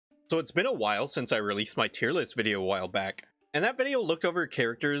So it's been a while since I released my tier list video a while back, and that video looked over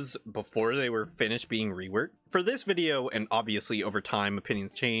characters before they were finished being reworked. For this video, and obviously over time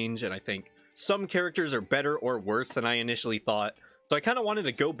opinions change, and I think some characters are better or worse than I initially thought, so I kind of wanted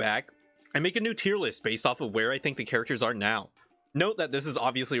to go back and make a new tier list based off of where I think the characters are now. Note that this is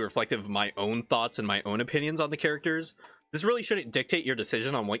obviously reflective of my own thoughts and my own opinions on the characters. This really shouldn't dictate your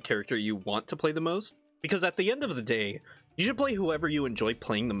decision on what character you want to play the most, because at the end of the day, you should play whoever you enjoy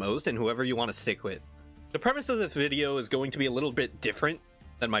playing the most and whoever you want to stick with. The premise of this video is going to be a little bit different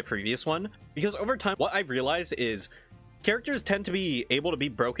than my previous one, because over time what I've realized is characters tend to be able to be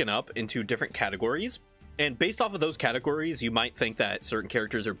broken up into different categories, and based off of those categories you might think that certain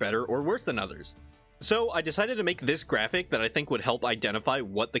characters are better or worse than others. So I decided to make this graphic that I think would help identify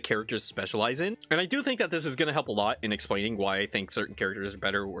what the characters specialize in, and I do think that this is going to help a lot in explaining why I think certain characters are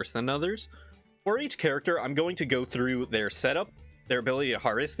better or worse than others. For each character, I'm going to go through their setup, their ability to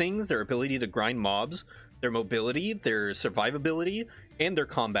harvest things, their ability to grind mobs, their mobility, their survivability, and their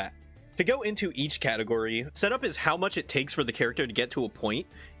combat. To go into each category, setup is how much it takes for the character to get to a point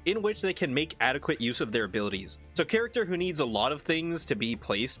in which they can make adequate use of their abilities. So a character who needs a lot of things to be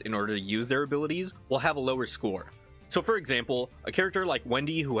placed in order to use their abilities will have a lower score. So for example, a character like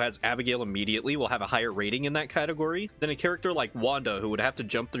Wendy who has Abigail immediately will have a higher rating in that category than a character like Wanda who would have to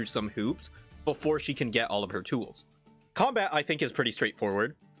jump through some hoops before she can get all of her tools. Combat, I think, is pretty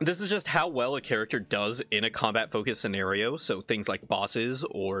straightforward. This is just how well a character does in a combat-focused scenario, so things like bosses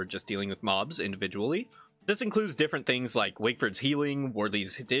or just dealing with mobs individually. This includes different things like Wigfrid's healing,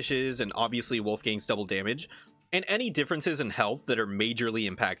 Wardley's dishes, and obviously Wolfgang's double damage, and any differences in health that are majorly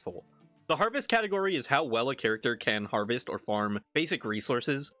impactful. The harvest category is how well a character can harvest or farm basic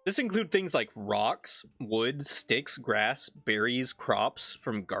resources. This includes things like rocks, wood, sticks, grass, berries, crops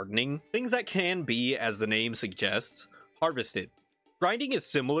from gardening, things that can be, as the name suggests, harvested. Grinding is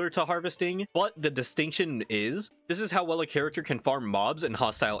similar to harvesting, but the distinction is, this is how well a character can farm mobs and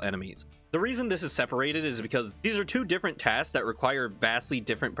hostile enemies. The reason this is separated is because these are two different tasks that require vastly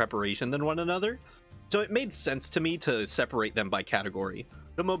different preparation than one another, so it made sense to me to separate them by category.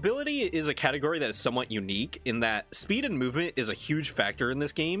 The mobility is a category that is somewhat unique in that speed and movement is a huge factor in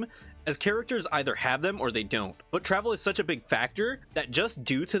this game, as characters either have them or they don't. But travel is such a big factor that just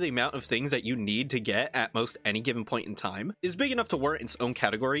due to the amount of things that you need to get at most any given point in time is big enough to warrant its own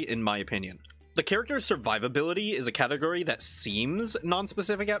category in my opinion. The character's survivability is a category that seems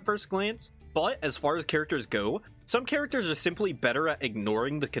non-specific at first glance, but as far as characters go, some characters are simply better at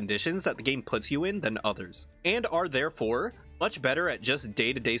ignoring the conditions that the game puts you in than others, and are therefore much better at just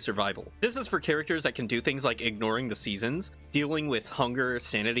day-to-day survival. This is for characters that can do things like ignoring the seasons, dealing with hunger,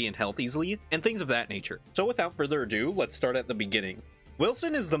 sanity, and health easily, and things of that nature. So without further ado, let's start at the beginning.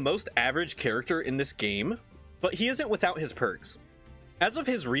 Wilson is the most average character in this game, but he isn't without his perks. As of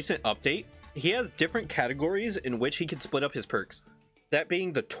his recent update, he has different categories in which he can split up his perks. That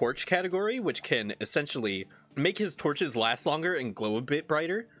being the torch category, which can essentially make his torches last longer and glow a bit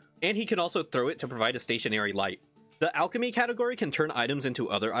brighter, and he can also throw it to provide a stationary light. The alchemy category can turn items into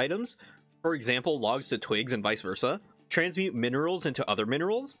other items, for example logs to twigs and vice versa, transmute minerals into other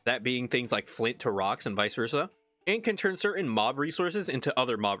minerals, that being things like flint to rocks and vice versa, and can turn certain mob resources into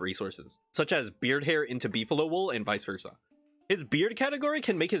other mob resources, such as beard hair into beefalo wool and vice versa. His beard category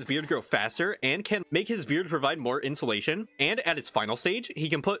can make his beard grow faster and can make his beard provide more insulation, and at its final stage, he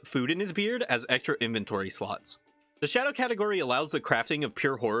can put food in his beard as extra inventory slots. The shadow category allows the crafting of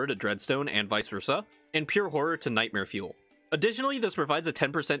pure horror to dreadstone and vice versa, and pure horror to nightmare fuel. Additionally, this provides a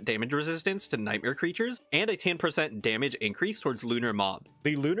 10% damage resistance to nightmare creatures and a 10% damage increase towards lunar mob.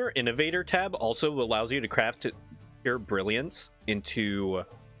 The lunar innovator tab also allows you to craft pure brilliance into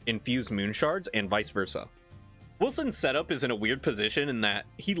infused moon shards and vice versa. Wilson's setup is in a weird position in that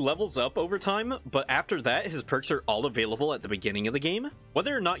he levels up over time, but after that his perks are all available at the beginning of the game.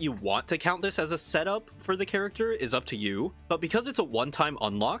 Whether or not you want to count this as a setup for the character is up to you, but because it's a one-time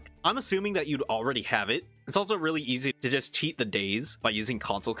unlock, I'm assuming that you'd already have it. It's also really easy to just cheat the days by using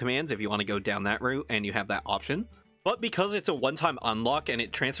console commands if you want to go down that route and you have that option. But because it's a one-time unlock and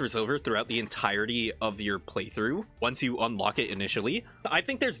it transfers over throughout the entirety of your playthrough once you unlock it initially, I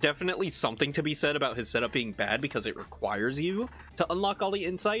think there's definitely something to be said about his setup being bad because it requires you to unlock all the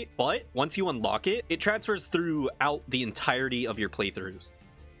insight, but once you unlock it, it transfers throughout the entirety of your playthroughs.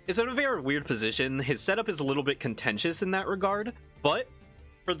 It's in a very weird position. His setup is a little bit contentious in that regard, but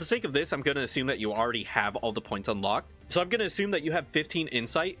for the sake of this, I'm going to assume that you already have all the points unlocked. So I'm going to assume that you have 15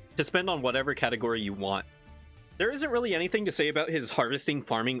 insight to spend on whatever category you want. There isn't really anything to say about his harvesting,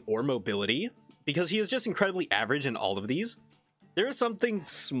 farming, or mobility, because he is just incredibly average in all of these. There is something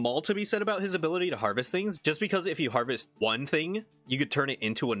small to be said about his ability to harvest things, just because if you harvest one thing, you could turn it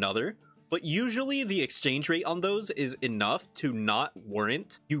into another. But usually the exchange rate on those is enough to not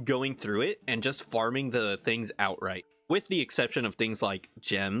warrant you going through it and just farming the things outright, with the exception of things like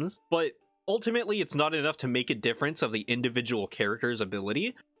gems. But ultimately, it's not enough to make a difference of the individual character's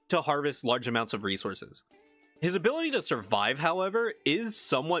ability to harvest large amounts of resources. His ability to survive, however, is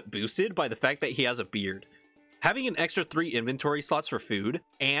somewhat boosted by the fact that he has a beard. Having an extra 3 inventory slots for food,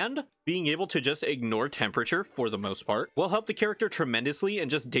 and being able to just ignore temperature for the most part, will help the character tremendously in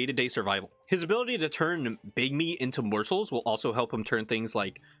just day-to-day survival. His ability to turn big meat into morsels will also help him turn things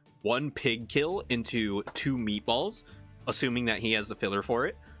like 1 pig kill into 2 meatballs, assuming that he has the filler for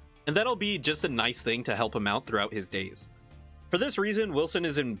it, and that'll be just a nice thing to help him out throughout his days. For this reason, Wilson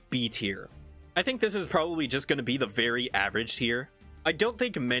is in B tier. I think this is probably just going to be the very average tier. I don't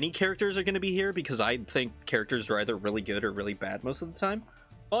think many characters are going to be here because I think characters are either really good or really bad most of the time.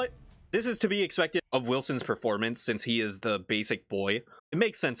 But this is to be expected of Wilson's performance since he is the basic boy. It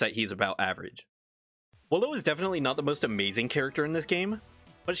makes sense that he's about average. Willow is definitely not the most amazing character in this game,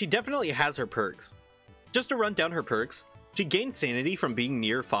 but she definitely has her perks. Just to run down her perks, she gains sanity from being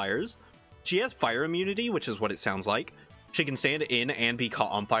near fires. She has fire immunity, which is what it sounds like. She can stand in and be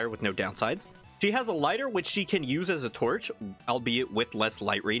caught on fire with no downsides. She has a lighter which she can use as a torch, albeit with less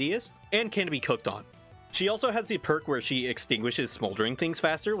light radius, and can be cooked on. She also has the perk where she extinguishes smoldering things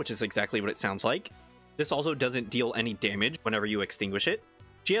faster, which is exactly what it sounds like. This also doesn't deal any damage whenever you extinguish it.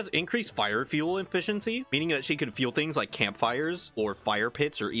 She has increased fire fuel efficiency, meaning that she can fuel things like campfires, or fire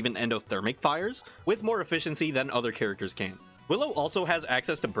pits, or even endothermic fires, with more efficiency than other characters can. Willow also has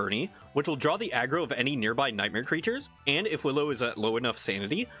access to Bernie, which will draw the aggro of any nearby nightmare creatures, and if Willow is at low enough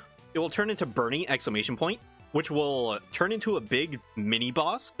sanity, it will turn into Bernie ! Which will turn into a big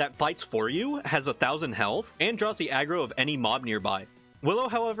mini-boss that fights for you, has 1,000 health, and draws the aggro of any mob nearby. Willow,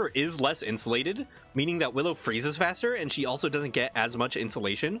 however, is less insulated, meaning that Willow freezes faster, and she also doesn't get as much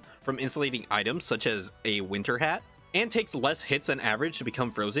insulation from insulating items such as a winter hat, and takes less hits than average to become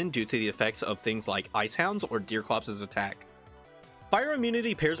frozen due to the effects of things like Ice Hounds or Deerclops' attack. Fire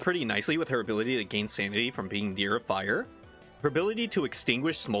immunity pairs pretty nicely with her ability to gain sanity from being near a fire. Her ability to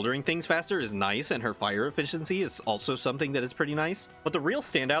extinguish smoldering things faster is nice, and her fire efficiency is also something that is pretty nice. But the real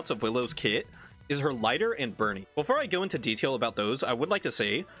standouts of Willow's kit is her lighter and Bernie. Before I go into detail about those, I would like to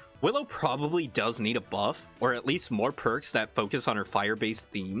say, Willow probably does need a buff, or at least more perks that focus on her fire-based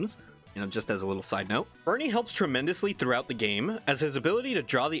themes. Just as a little side note. Bernie helps tremendously throughout the game, as his ability to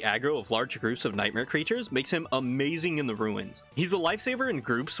draw the aggro of large groups of nightmare creatures makes him amazing in the ruins. He's a lifesaver in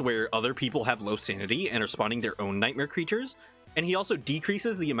groups where other people have low sanity and are spawning their own nightmare creatures, and he also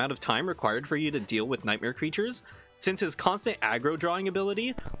decreases the amount of time required for you to deal with nightmare creatures, since his constant aggro drawing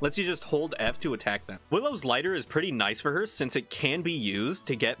ability lets you just hold F to attack them. Willow's lighter is pretty nice for her since it can be used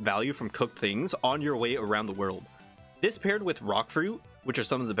to get value from cooked things on your way around the world. This paired with rock fruit, which are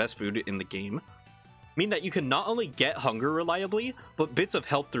some of the best food in the game, mean that you can not only get hunger reliably, but bits of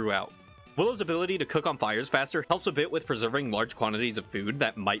health throughout. Willow's ability to cook on fires faster helps a bit with preserving large quantities of food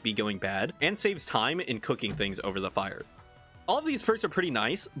that might be going bad, and saves time in cooking things over the fire. All of these perks are pretty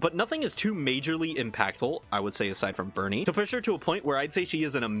nice, but nothing is too majorly impactful, I would say aside from Bernie, to push her to a point where I'd say she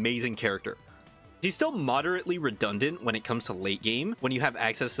is an amazing character. She's still moderately redundant when it comes to late game, when you have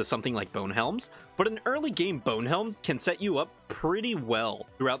access to something like Bone Helms, but an early game Bone Helm can set you up pretty well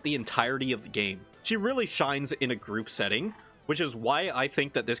throughout the entirety of the game. She really shines in a group setting, which is why I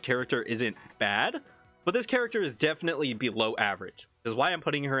think that this character isn't bad, but this character is definitely below average, which is why I'm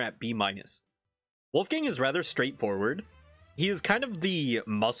putting her at B-. Wolfgang is rather straightforward. He is kind of the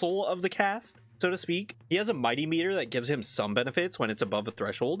muscle of the cast, so to speak. He has a mighty meter that gives him some benefits when it's above a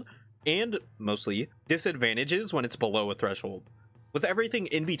threshold, and, mostly, disadvantages when it's below a threshold, with everything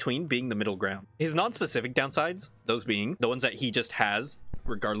in between being the middle ground. His non-specific downsides, those being the ones that he just has,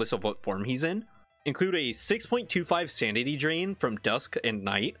 regardless of what form he's in, include a 6.25 sanity drain from dusk and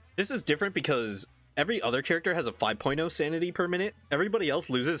night. This is different because every other character has a 5.0 sanity per minute. Everybody else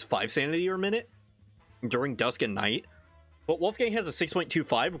loses 5 sanity per minute during dusk and night, but Wolfgang has a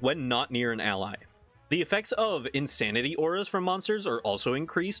 6.25 when not near an ally. The effects of insanity auras from monsters are also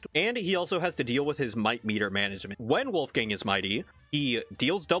increased, and he also has to deal with his might meter management. When Wolfgang is mighty, he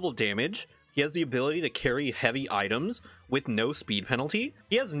deals double damage, he has the ability to carry heavy items with no speed penalty.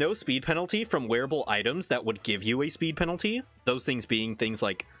 He has no speed penalty from wearable items that would give you a speed penalty, those things being things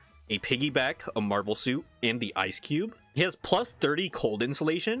like a piggyback, a marble suit, and the ice cube. He has plus 30 cold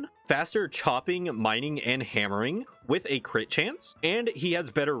insulation, faster chopping, mining, and hammering with a crit chance, and he has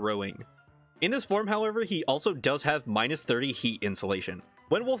better rowing. In this form, however, he also does have minus 30 heat insulation.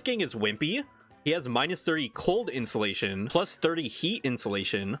 When Wolfgang is wimpy, He has minus 30 cold insulation, plus 30 heat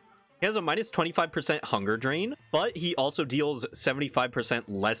insulation. He has a minus 25% hunger drain, but he also deals 75%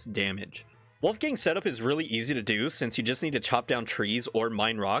 less damage. Wolfgang's setup is really easy to do since you just need to chop down trees or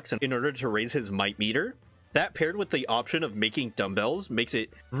mine rocks in order to raise his might meter. That paired with the option of making dumbbells makes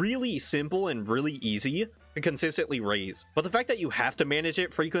it really simple and really easy to consistently raise. But the fact that you have to manage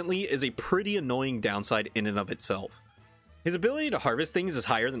it frequently is a pretty annoying downside in and of itself. His ability to harvest things is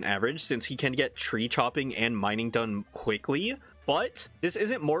higher than average since he can get tree chopping and mining done quickly, but this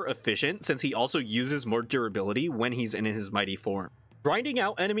isn't more efficient since he also uses more durability when he's in his mighty form. Grinding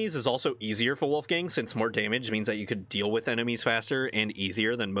out enemies is also easier for Wolfgang since more damage means that you could deal with enemies faster and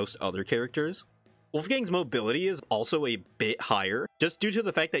easier than most other characters. Wolfgang's mobility is also a bit higher, just due to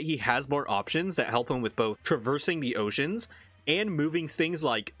the fact that he has more options that help him with both traversing the oceans and moving things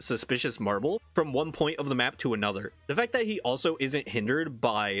like suspicious marble from one point of the map to another. The fact that he also isn't hindered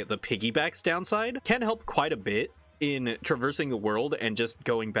by the piggyback's downside can help quite a bit in traversing the world and just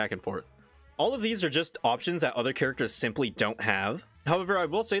going back and forth. All of these are just options that other characters simply don't have. However, I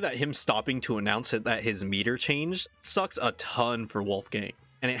will say that him stopping to announce that his meter changed sucks a ton for Wolfgang,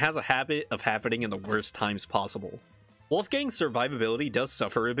 and it has a habit of happening in the worst times possible. Wolfgang's survivability does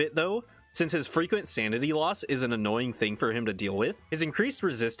suffer a bit though, since his frequent sanity loss is an annoying thing for him to deal with. His increased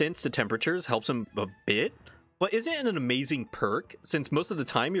resistance to temperatures helps him a bit, but isn't an amazing perk since most of the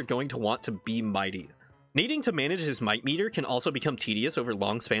time you're going to want to be mighty. Needing to manage his might meter can also become tedious over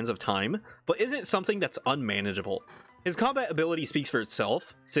long spans of time, but isn't something that's unmanageable. His combat ability speaks for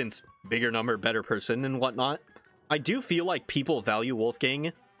itself, since bigger number, better person and whatnot. I do feel like people value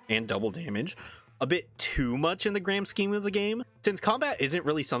Wolfgang, and double damage, a bit too much in the grand scheme of the game, since combat isn't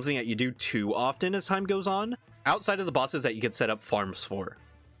really something that you do too often as time goes on, outside of the bosses that you could set up farms for.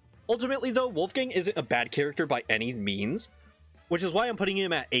 Ultimately though, Wolfgang isn't a bad character by any means, which is why I'm putting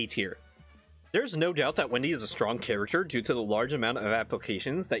him at A tier. There's no doubt that Wendy is a strong character due to the large amount of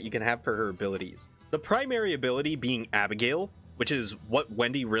applications that you can have for her abilities. The primary ability being Abigail, which is what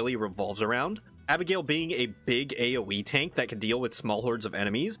Wendy really revolves around. Abigail being a big AoE tank that can deal with small hordes of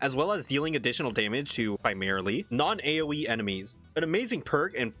enemies, as well as dealing additional damage to primarily non-AoE enemies. An amazing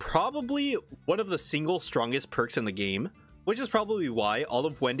perk and probably one of the single strongest perks in the game, which is probably why all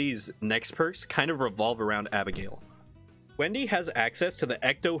of Wendy's next perks kind of revolve around Abigail. Wendy has access to the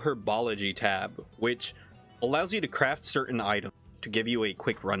Ectoherbology tab, which allows you to craft certain items. To give you a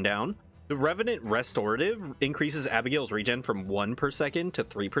quick rundown, the Revenant Restorative increases Abigail's regen from 1 per second to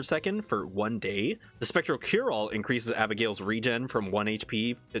 3 per second for 1 day. The Spectral Cure-All increases Abigail's regen from 1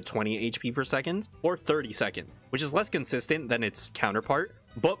 HP to 20 HP per second for 30 seconds, which is less consistent than its counterpart,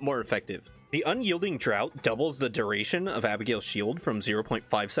 but more effective. The Unyielding Drought doubles the duration of Abigail's shield from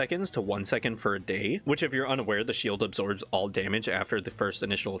 0.5 seconds to 1 second for a day, which if you're unaware, the shield absorbs all damage after the first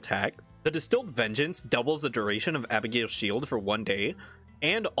initial attack. The Distilled Vengeance doubles the duration of Abigail's shield for 1 day,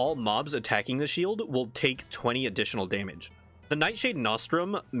 and all mobs attacking the shield will take 20 additional damage. The Nightshade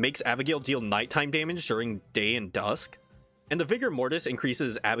Nostrum makes Abigail deal nighttime damage during day and dusk. And the Vigor Mortis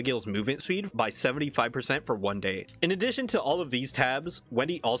increases Abigail's movement speed by 75% for 1 day. In addition to all of these tabs,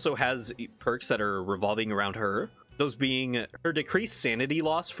 Wendy also has perks that are revolving around her. Those being her decreased sanity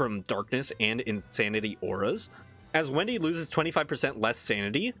loss from darkness and insanity auras, as Wendy loses 25% less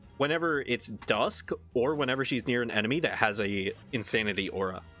sanity whenever it's dusk or whenever she's near an enemy that has a insanity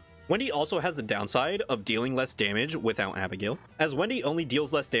aura. Wendy also has the downside of dealing less damage without Abigail, as Wendy only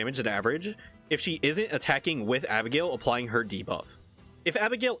deals less damage than average if she isn't attacking with Abigail applying her debuff. If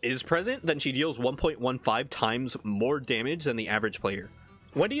Abigail is present, then she deals 1.15 times more damage than the average player.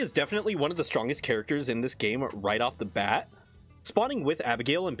 Wendy is definitely one of the strongest characters in this game right off the bat. Spawning with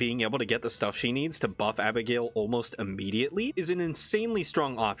Abigail and being able to get the stuff she needs to buff Abigail almost immediately is an insanely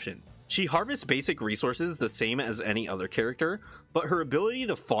strong option. She harvests basic resources the same as any other character, but her ability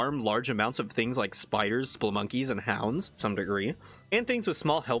to farm large amounts of things like spiders, spelunkies, and hounds, to some degree, and things with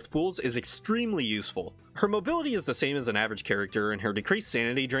small health pools is extremely useful. Her mobility is the same as an average character, and her decreased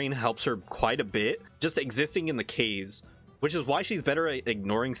sanity drain helps her quite a bit just existing in the caves, which is why she's better at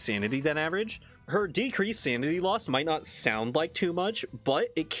ignoring sanity than average. Her decreased sanity loss might not sound like too much, but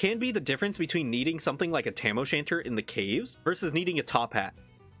it can be the difference between needing something like a Tam O'Shanter in the caves versus needing a top hat.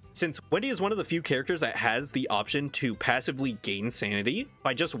 Since Wendy is one of the few characters that has the option to passively gain sanity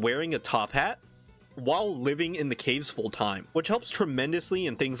by just wearing a top hat while living in the caves full time, which helps tremendously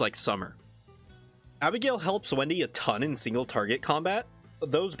in things like summer. Abigail helps Wendy a ton in single target combat,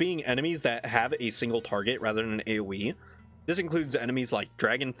 those being enemies that have a single target rather than an AoE. This includes enemies like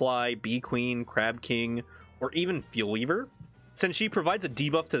Dragonfly, Bee Queen, Crab King, or even Fuel Weaver, since she provides a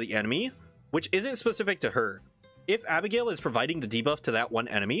debuff to the enemy, which isn't specific to her. If Abigail is providing the debuff to that one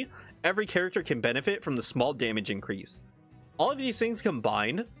enemy, every character can benefit from the small damage increase. All of these things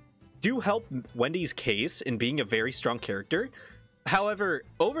combined do help Wendy's case in being a very strong character. However,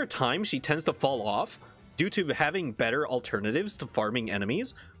 over time she tends to fall off due to having better alternatives to farming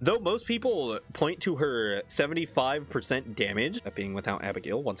enemies, though most people point to her 75% damage, that being without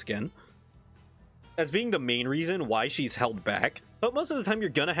Abigail once again, as being the main reason why she's held back. But most of the time you're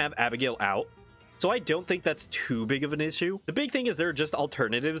gonna have Abigail out, so I don't think that's too big of an issue. The big thing is there are just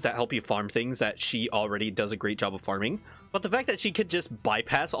alternatives that help you farm things that she already does a great job of farming, but the fact that she could just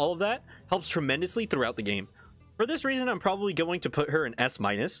bypass all of that helps tremendously throughout the game. For this reason, I'm probably going to put her in S-.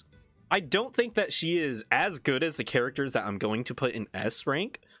 I don't think that she is as good as the characters that I'm going to put in S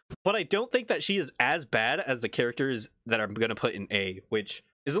rank, but I don't think that she is as bad as the characters that I'm going to put in A, which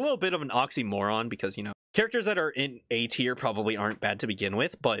is a little bit of an oxymoron because, you know, characters that are in A tier probably aren't bad to begin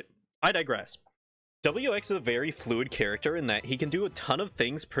with, but I digress. WX is a very fluid character in that he can do a ton of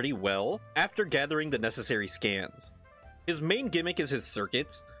things pretty well after gathering the necessary scans. His main gimmick is his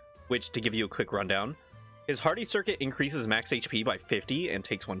circuits, which, to give you a quick rundown, his Hardy circuit increases max HP by 50 and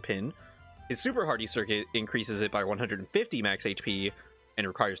takes 1 pin. His Super Hardy circuit increases it by 150 max HP and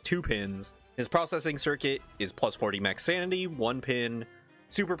requires 2 pins. His Processing circuit is plus 40 max sanity, 1 pin.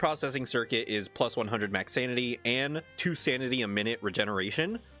 Super Processing circuit is plus 100 max sanity and 2 sanity a minute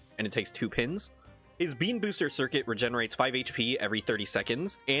regeneration, and it takes 2 pins. His Bean Booster circuit regenerates 5 HP every 30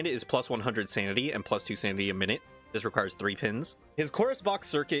 seconds and is plus 100 sanity and plus 2 sanity a minute. This requires 3 pins. His Chorus Box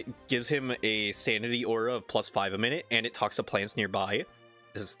circuit gives him a sanity aura of plus 5 a minute, and it talks to plants nearby.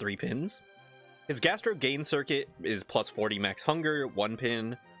 This is 3 pins. His Gastro Gain circuit is plus 40 max hunger, 1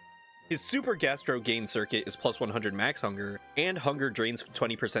 pin. His Super Gastro Gain circuit is plus 100 max hunger, and hunger drains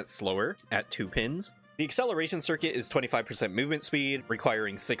 20% slower at 2 pins. The Acceleration circuit is 25% movement speed,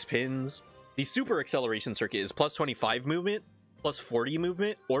 requiring 6 pins. The Super Acceleration circuit is plus 25 movement, plus 40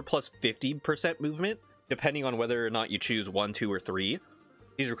 movement, or plus 50% movement, depending on whether or not you choose 1, 2, or 3.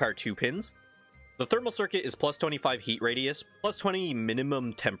 These require 2 pins. The Thermal circuit is plus 25 heat radius, plus 20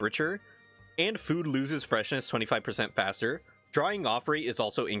 minimum temperature, and food loses freshness 25% faster. Drying off rate is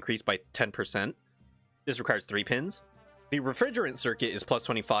also increased by 10%. This requires 3 pins. The Refrigerant circuit is plus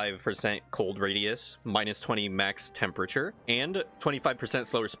 25% cold radius, minus 20 max temperature, and 25%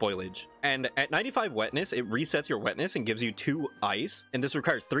 slower spoilage. And at 95 wetness, it resets your wetness and gives you 2 ice, and this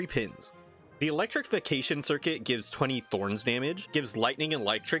requires 3 pins. The Electrification circuit gives 20 thorns damage, gives lightning and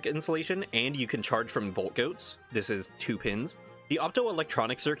electric insulation, and you can charge from Volt Goats. This is 2 pins. The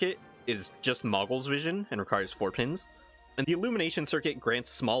Optoelectronic circuit is just Moggle's vision and requires 4 pins. And the Illumination circuit grants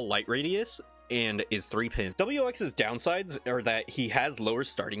small light radius and is 3 pins. WX's downsides are that he has lower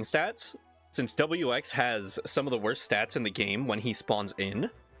starting stats, since WX has some of the worst stats in the game when he spawns in,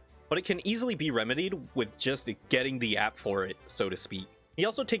 but it can easily be remedied with just getting the app for it, so to speak. He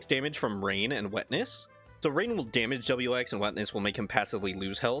also takes damage from rain and wetness, so rain will damage WX and wetness will make him passively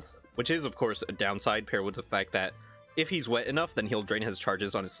lose health, which is of course a downside paired with the fact that if he's wet enough, then he'll drain his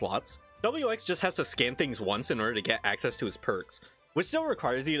charges on his slots. WX just has to scan things once in order to get access to his perks, which still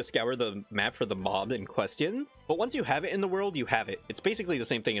requires you to scour the map for the mob in question, but once you have it in the world, you have it. It's basically the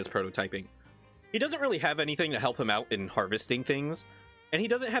same thing as prototyping. He doesn't really have anything to help him out in harvesting things, and he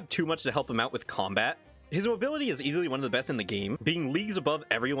doesn't have too much to help him out with combat. His mobility is easily one of the best in the game, being leagues above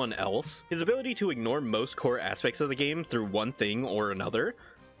everyone else. His ability to ignore most core aspects of the game through one thing or another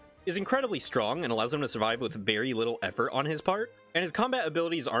is incredibly strong and allows him to survive with very little effort on his part. And his combat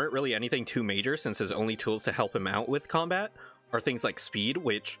abilities aren't really anything too major, since his only tools to help him out with combat are things like speed,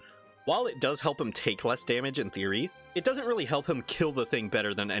 which, while it does help him take less damage in theory, it doesn't really help him kill the thing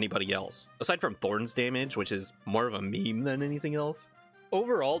better than anybody else, aside from Thorn's damage, which is more of a meme than anything else.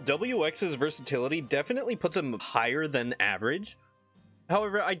 Overall, WX's versatility definitely puts him higher than average.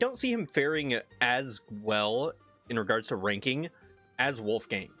 However, I don't see him faring as well in regards to ranking as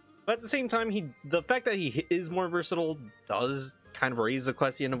Wolfgang. But at the same time, the fact that he is more versatile does kind of raise the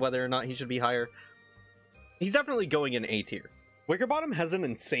question of whether or not he should be higher. He's definitely going in A tier. Wickerbottom has an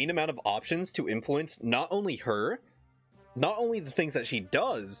insane amount of options to influence not only her, not only the things that she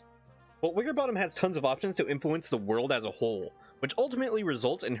does, but Wickerbottom has tons of options to influence the world as a whole, which ultimately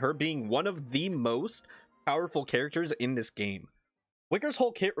results in her being one of the most powerful characters in this game. Wicker's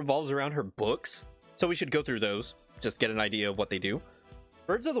whole kit revolves around her books, so we should go through those, just get an idea of what they do.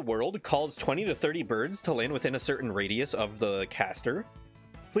 Birds of the World calls 20 to 30 birds to land within a certain radius of the caster.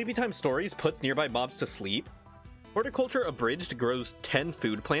 Sleepy Time Stories puts nearby mobs to sleep. Horticulture Abridged grows 10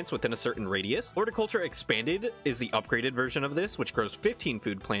 food plants within a certain radius. Horticulture Expanded is the upgraded version of this, which grows 15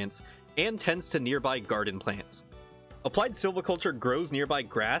 food plants and tends to nearby garden plants. Applied Silviculture grows nearby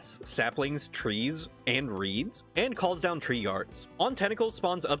grass, saplings, trees, and reeds, and calls down tree guards. On Tentacles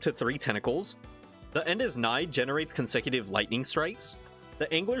spawns up to 3 tentacles. The End is Nigh generates consecutive lightning strikes.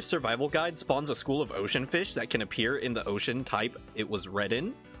 The Angler's Survival Guide spawns a school of ocean fish that can appear in the ocean type it was read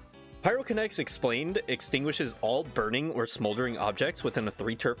in. Pyrokinetics Explained extinguishes all burning or smoldering objects within a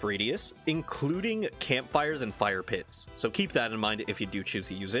 3 turf radius, including campfires and fire pits, so keep that in mind if you do choose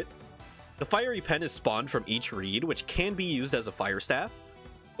to use it. The Fiery Pen is spawned from each reed, which can be used as a fire staff.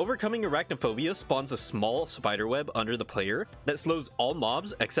 Overcoming Arachnophobia spawns a small spiderweb under the player that slows all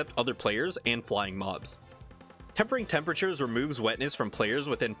mobs except other players and flying mobs. Tempering Temperatures removes wetness from players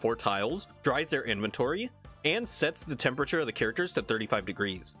within 4 tiles, dries their inventory, and sets the temperature of the characters to 35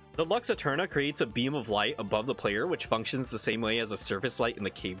 degrees. The Lux Eterna creates a beam of light above the player which functions the same way as a surface light in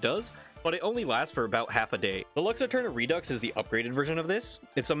the cave does, but it only lasts for about half a day. The Lux Eterna Redux is the upgraded version of this.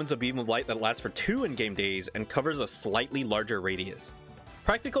 It summons a beam of light that lasts for 2 in-game days and covers a slightly larger radius.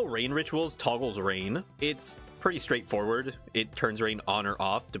 Practical Rain Rituals toggles rain. It's pretty straightforward. It turns rain on or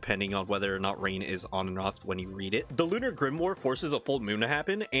off depending on whether or not rain is on and off when you read it. The Lunar Grimoire forces a full moon to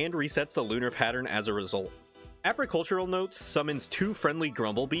happen and resets the lunar pattern as a result. Apericultural Notes summons 2 friendly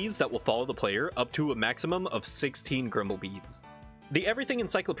Grumblebees that will follow the player up to a maximum of 16 Grumblebees. The Everything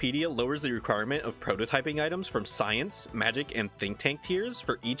Encyclopedia lowers the requirement of prototyping items from Science, Magic, and Think Tank tiers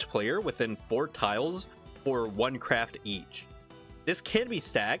for each player within 4 tiles for 1 craft each. This can be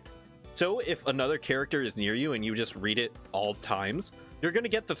stacked, so if another character is near you and you just read it all times, you're going to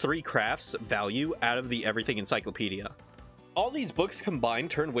get the 3 crafts value out of the Everything Encyclopedia. All these books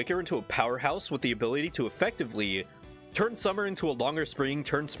combined turn Wicker into a powerhouse with the ability to effectively turn summer into a longer spring,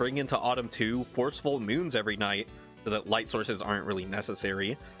 turn spring into autumn too, force full moons every night so that light sources aren't really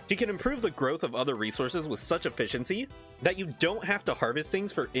necessary. She can improve the growth of other resources with such efficiency that you don't have to harvest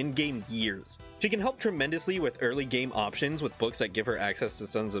things for in-game years. She can help tremendously with early game options with books that give her access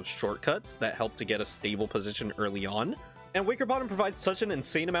to tons of shortcuts that help to get a stable position early on. And Wickerbottom provides such an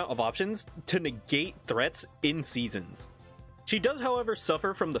insane amount of options to negate threats in seasons. She does, however,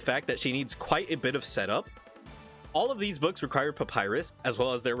 suffer from the fact that she needs quite a bit of setup. All of these books require papyrus, as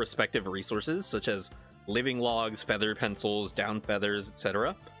well as their respective resources, such as living logs, feather pencils, down feathers,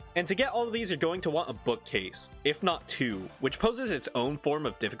 etc. And to get all of these, you're going to want a bookcase, if not 2, which poses its own form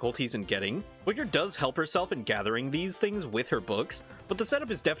of difficulties in getting. Wicker does help herself in gathering these things with her books, but the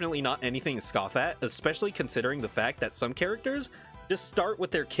setup is definitely not anything to scoff at, especially considering the fact that some characters just start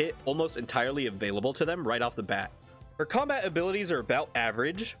with their kit almost entirely available to them right off the bat. Her combat abilities are about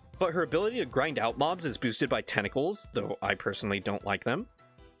average, but her ability to grind out mobs is boosted by tentacles, though I personally don't like them.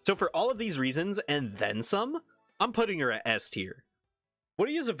 So for all of these reasons, and then some, I'm putting her at S tier.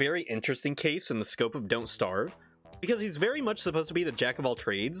 Woodie is a very interesting case in the scope of Don't Starve, because he's very much supposed to be the jack of all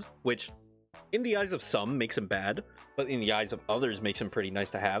trades, which in the eyes of some makes him bad, but in the eyes of others makes him pretty nice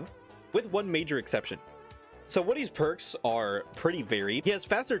to have, with one major exception. So Woodie's perks are pretty varied. He has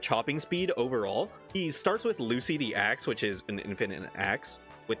faster chopping speed overall. He starts with Lucy the Axe, which is an infinite axe,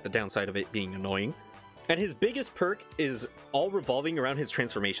 with the downside of it being annoying. And his biggest perk is all revolving around his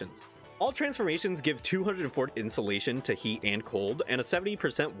transformations. All transformations give 204 insulation to heat and cold, and a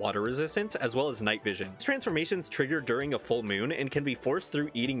 70% water resistance, as well as night vision. These transformations trigger during a full moon and can be forced through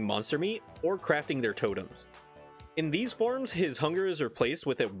eating monster meat or crafting their totems. In these forms, his hunger is replaced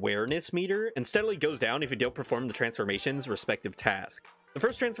with a awareness meter and steadily goes down if you don't perform the transformation's respective task. The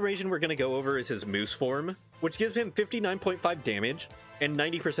first transformation we're going to go over is his moose form, which gives him 59.5 damage and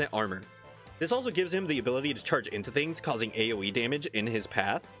 90% armor. This also gives him the ability to charge into things, causing AoE damage in his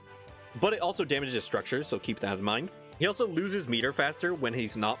path, but it also damages structures, so keep that in mind. He also loses meter faster when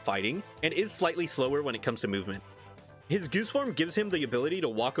he's not fighting, and is slightly slower when it comes to movement. His goose form gives him the ability to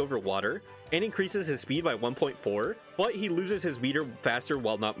walk over water, and increases his speed by 1.4, but he loses his meter faster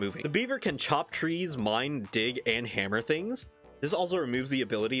while not moving. The beaver can chop trees, mine, dig, and hammer things. This also removes the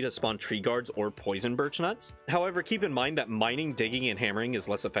ability to spawn tree guards or poison birch nuts. However, keep in mind that mining, digging, and hammering is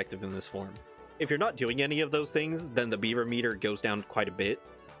less effective in this form. If you're not doing any of those things, then the beaver meter goes down quite a bit.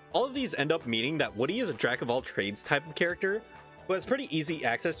 All of these end up meaning that Woodie is a jack of all trades type of character, who has pretty easy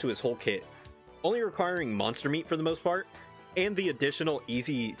access to his whole kit, only requiring monster meat for the most part, and the additional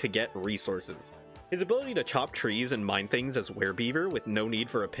easy to get resources. His ability to chop trees and mine things as Werebeaver with no need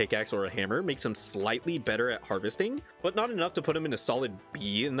for a pickaxe or a hammer makes him slightly better at harvesting, but not enough to put him in a solid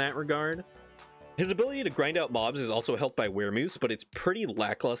B in that regard. His ability to grind out mobs is also helped by Weremoose, but it's pretty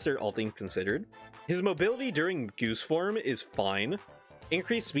lackluster all things considered. His mobility during goose form is fine.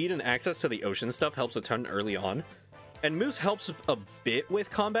 Increased speed and access to the ocean stuff helps a ton early on. And Moose helps a bit with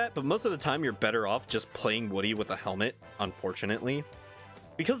combat, but most of the time you're better off just playing Woodie with a helmet, unfortunately.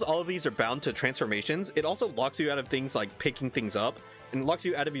 Because all of these are bound to transformations, it also locks you out of things like picking things up, and locks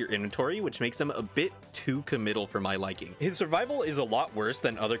you out of your inventory, which makes them a bit too committal for my liking. His survival is a lot worse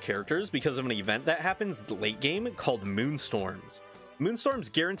than other characters because of an event that happens late game called Moonstorms.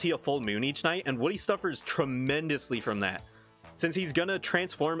 Moonstorms guarantee a full moon each night, and Woodie suffers tremendously from that, since he's gonna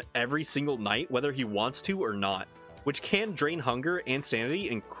transform every single night whether he wants to or not, which can drain hunger and sanity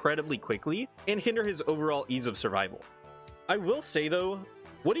incredibly quickly and hinder his overall ease of survival. I will say though,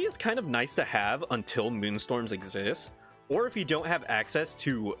 Woodie is kind of nice to have until Moonstorms exists, or if you don't have access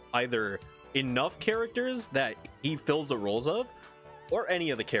to either enough characters that he fills the roles of, or any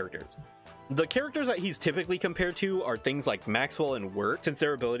of the characters. The characters that he's typically compared to are things like Maxwell and Wurt, since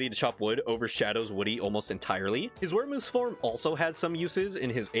their ability to chop wood overshadows Woodie almost entirely. His Wortmoose form also has some uses in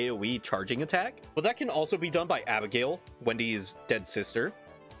his AoE charging attack, but that can also be done by Abigail, Wendy's dead sister.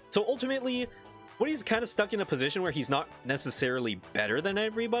 So ultimately, Woodie's kind of stuck in a position where he's not necessarily better than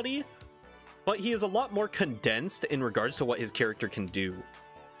everybody, but he is a lot more condensed in regards to what his character can do.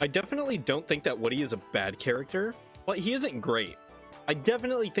 I definitely don't think that Woodie is a bad character, but he isn't great. I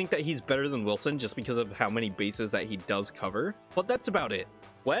definitely think that he's better than Wilson just because of how many bases that he does cover, but that's about it.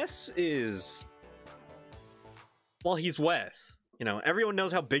 Wes is... well, he's Wes. You know, everyone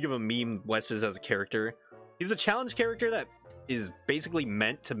knows how big of a meme Wes is as a character. He's a challenge character that is basically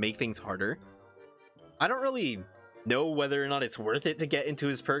meant to make things harder. I don't really know whether or not it's worth it to get into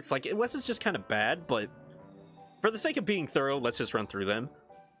his perks. Like, Wes is just kind of bad, but for the sake of being thorough, let's just run through them.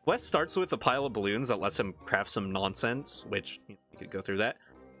 Wes starts with a pile of balloons that lets him craft some nonsense, which you could go through that.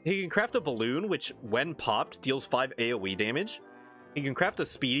 He can craft a balloon, which when popped deals 5 AoE damage. He can craft a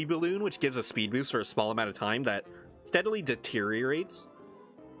speedy balloon, which gives a speed boost for a small amount of time that steadily deteriorates,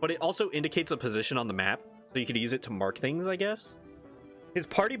 but it also indicates a position on the map, so you could use it to mark things, I guess. His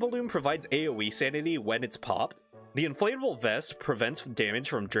party balloon provides AoE sanity when it's popped. The inflatable vest prevents damage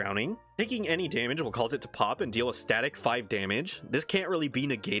from drowning. Taking any damage will cause it to pop and deal a static 5 damage. This can't really be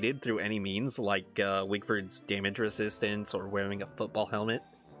negated through any means, like Wigfrid's damage resistance or wearing a football helmet.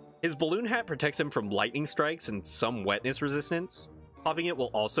 His balloon hat protects him from lightning strikes and some wetness resistance. Popping it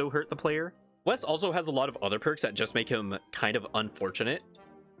will also hurt the player. Wes also has a lot of other perks that just make him kind of unfortunate.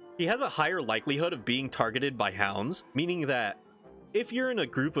 He has a higher likelihood of being targeted by hounds, meaning that if you're in a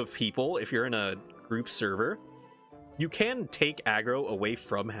group of people, if you're in a group server, you can take aggro away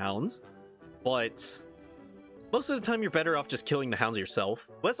from hounds, but most of the time you're better off just killing the hounds yourself.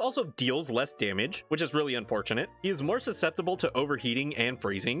 Wes also deals less damage, which is really unfortunate. He is more susceptible to overheating and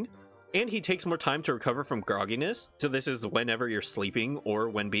freezing, and he takes more time to recover from grogginess. So this is whenever you're sleeping or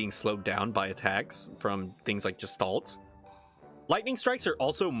when being slowed down by attacks from things like gestalts. Lightning strikes are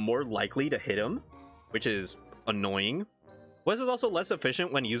also more likely to hit him, which is annoying. Wes is also less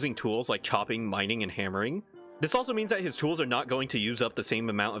efficient when using tools like chopping, mining, and hammering. This also means that his tools are not going to use up the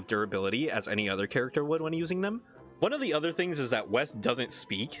same amount of durability as any other character would when using them. One of the other things is that Wes doesn't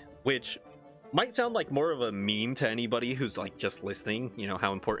speak, which might sound like more of a meme to anybody who's like just listening, you know,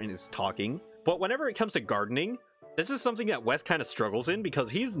 how important is talking. But whenever it comes to gardening, this is something that Wes kind of struggles in because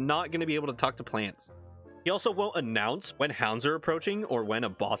he's not going to be able to talk to plants. He also won't announce when hounds are approaching or when a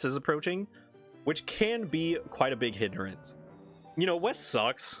boss is approaching, which can be quite a big hindrance. You know, Wes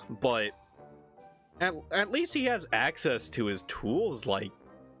sucks, but at least he has access to his tools, like,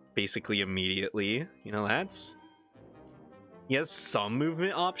 basically immediately. You know, that's... he has some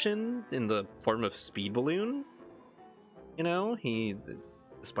movement option in the form of Speed Balloon. You know,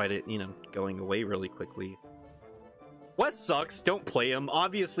 despite it, you know, going away really quickly. Wes sucks, don't play him.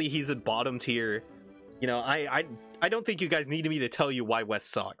 Obviously, he's a bottom tier. You know, I don't think you guys need me to tell you why Wes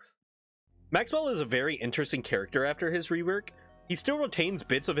sucks. Maxwell is a very interesting character after his rework. He still retains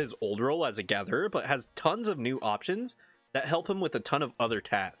bits of his old role as a gatherer, but has tons of new options that help him with a ton of other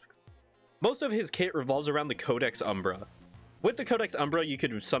tasks. Most of his kit revolves around the Codex Umbra. With the Codex Umbra, you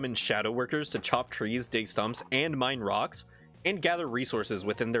could summon shadow workers to chop trees, dig stumps, and mine rocks, and gather resources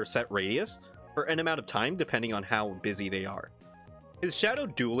within their set radius for an amount of time depending on how busy they are. His shadow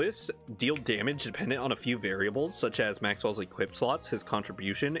duelists deal damage dependent on a few variables, such as Maxwell's equip slots, his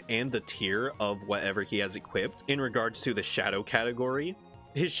contribution, and the tier of whatever he has equipped in regards to the shadow category.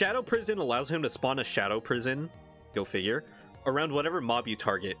 His shadow prison allows him to spawn a shadow prison, go figure, around whatever mob you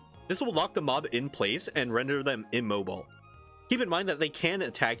target. This will lock the mob in place and render them immobile. Keep in mind that they can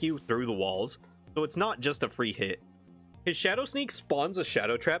attack you through the walls, so it's not just a free hit. His shadow sneak spawns a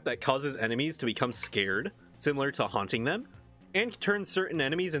shadow trap that causes enemies to become scared, similar to haunting them, and turns certain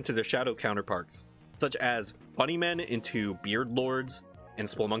enemies into their shadow counterparts, such as bunnymen into beard lords and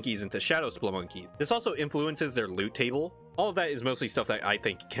spelunkies into shadow spelunkies. This also influences their loot table. All of that is mostly stuff that I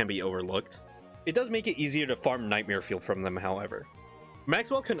think can be overlooked. It does make it easier to farm Nightmare Fuel from them, however.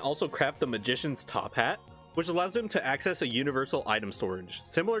 Maxwell can also craft the Magician's Top Hat, which allows him to access a universal item storage.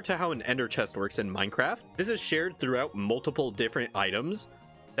 Similar to how an ender chest works in Minecraft, this is shared throughout multiple different items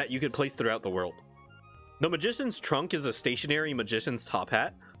that you could place throughout the world. The Magician's Trunk is a stationary Magician's Top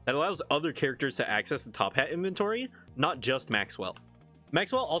Hat that allows other characters to access the Top Hat inventory, not just Maxwell.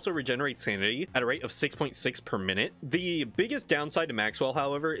 Maxwell also regenerates sanity at a rate of 6.6 per minute. The biggest downside to Maxwell,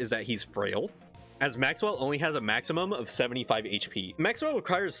 however, is that he's frail, as Maxwell only has a maximum of 75 HP. Maxwell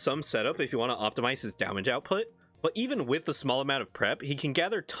requires some setup if you want to optimize his damage output, but even with the small amount of prep, he can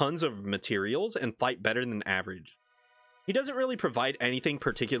gather tons of materials and fight better than average. He doesn't really provide anything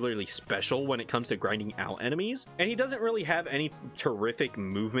particularly special when it comes to grinding out enemies, and he doesn't really have any terrific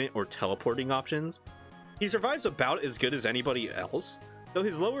movement or teleporting options. He survives about as good as anybody else, though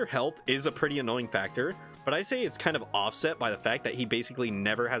his lower health is a pretty annoying factor, but I say it's kind of offset by the fact that he basically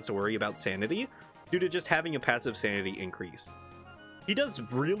never has to worry about sanity due to just having a passive sanity increase. He does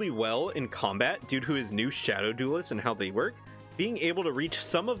really well in combat due to his new Shadow Duelists and how they work, being able to reach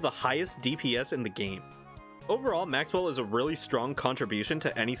some of the highest DPS in the game. Overall, Maxwell is a really strong contribution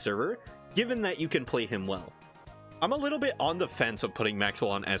to any server, given that you can play him well. I'm a little bit on the fence of putting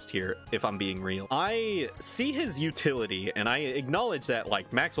Maxwell on S tier, if I'm being real. I see his utility, and I acknowledge that,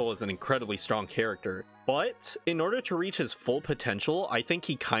 like, Maxwell is an incredibly strong character, but in order to reach his full potential, I think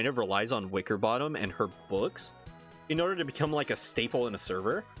he kind of relies on Wickerbottom and her books in order to become like a staple in a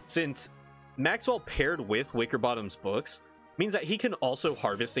server, since Maxwell paired with Wickerbottom's books means that he can also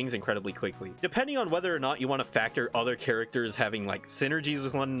harvest things incredibly quickly. Depending on whether or not you want to factor other characters having like synergies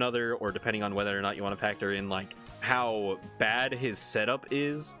with one another, or depending on whether or not you want to factor in like how bad his setup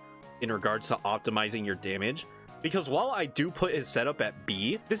is in regards to optimizing your damage, because while I do put his setup at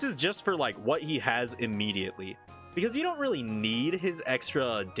B, this is just for like what he has immediately, because you don't really need his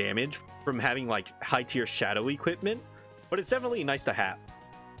extra damage from having like high tier shadow equipment, but it's definitely nice to have.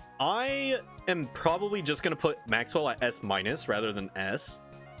 I am probably just going to put Maxwell at S- rather than S,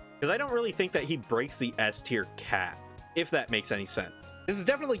 because I don't really think that he breaks the S tier cap, if that makes any sense. This is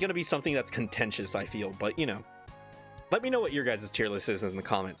definitely going to be something that's contentious, I feel, but you know, let me know what your guys' tier list is in the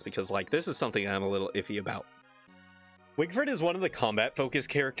comments, because like this is something I'm a little iffy about. Wigfrid is one of the combat-focused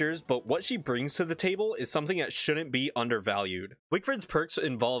characters, but what she brings to the table is something that shouldn't be undervalued. Wigfrid's perks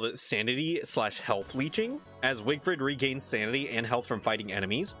involve sanity/health leeching, as Wigfrid regains sanity and health from fighting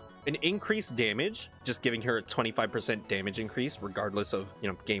enemies, an increased damage, just giving her a 25% damage increase regardless of, you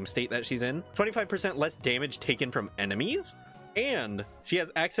know, game state that she's in, 25% less damage taken from enemies, and she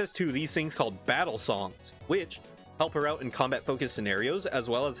has access to these things called battle songs, which help her out in combat-focused scenarios as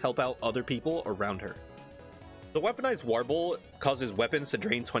well as help out other people around her. The weaponized warble causes weapons to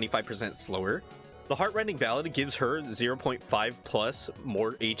drain 25% slower. The heartrending ballad gives her 0.5 plus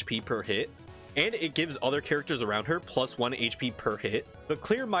more HP per hit, and it gives other characters around her plus 1 HP per hit. The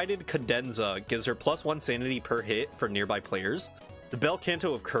clear-minded cadenza gives her plus 1 sanity per hit for nearby players. The bel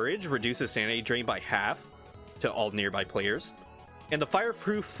canto of courage reduces sanity drain by half to all nearby players. And the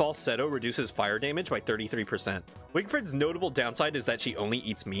fireproof falsetto reduces fire damage by 33%. Wigfrid's notable downside is that she only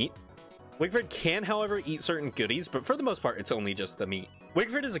eats meat. Wigfrid can, however, eat certain goodies, but for the most part, it's only just the meat.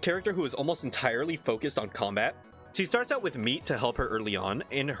 Wigfrid is a character who is almost entirely focused on combat. She starts out with meat to help her early on,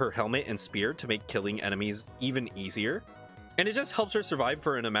 and her helmet and spear to make killing enemies even easier. And it just helps her survive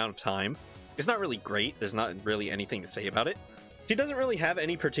for an amount of time. It's not really great, there's not really anything to say about it. She doesn't really have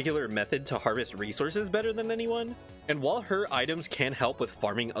any particular method to harvest resources better than anyone, and while her items can help with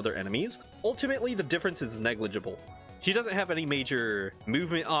farming other enemies, ultimately the difference is negligible. She doesn't have any major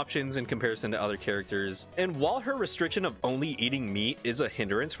movement options in comparison to other characters, and while her restriction of only eating meat is a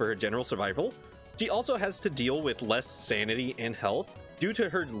hindrance for her general survival, she also has to deal with less sanity and health due to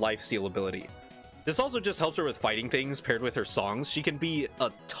her lifesteal ability. This also just helps her with fighting things. Paired with her songs, she can be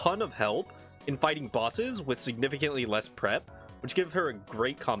a ton of help in fighting bosses with significantly less prep, which gives her a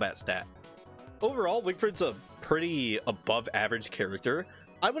great combat stat. Overall, Wigfrid's a pretty above average character.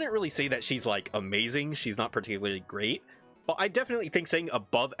 I wouldn't really say that she's like amazing, she's not particularly great, but I definitely think saying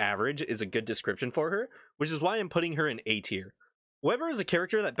above average is a good description for her, which is why I'm putting her in A tier. Weber is a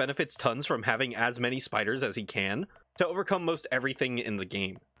character that benefits tons from having as many spiders as he can to overcome most everything in the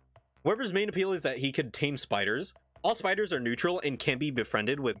game. Weber's main appeal is that he can tame spiders. All spiders are neutral and can be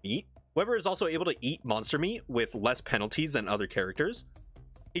befriended with meat. Weber is also able to eat monster meat with less penalties than other characters.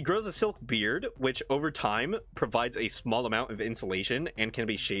 He grows a silk beard, which over time provides a small amount of insulation and can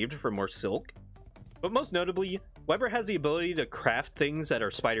be shaved for more silk. But most notably, Weber has the ability to craft things that are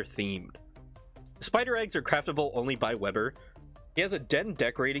spider themed. Spider eggs are craftable only by Weber. He has a den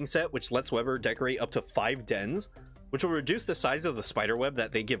decorating set which lets Weber decorate up to 5 dens, which will reduce the size of the spider web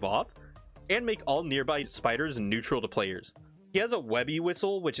that they give off and make all nearby spiders neutral to players. He has a webby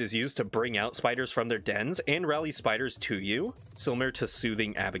whistle, which is used to bring out spiders from their dens and rally spiders to you, similar to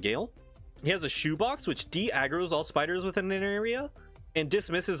Soothing Abigail. He has a shoebox, which de-aggroes all spiders within an area and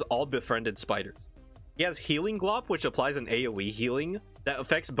dismisses all befriended spiders. He has Healing Glop, which applies an AoE healing that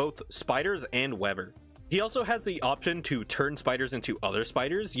affects both spiders and Weber. He also has the option to turn spiders into other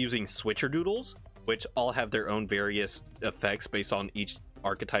spiders using Switcherdoodles, which all have their own various effects based on each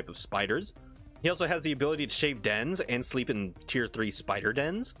archetype of spiders. He also has the ability to shave dens and sleep in tier 3 spider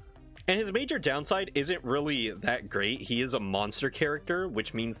dens. And his major downside isn't really that great. He is a monster character,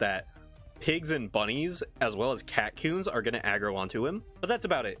 which means that pigs and bunnies, as well as catcoons, are going to aggro onto him. But that's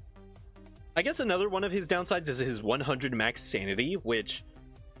about it. I guess another one of his downsides is his 100 max sanity, which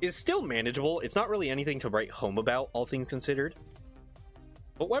is still manageable. It's not really anything to write home about, all things considered.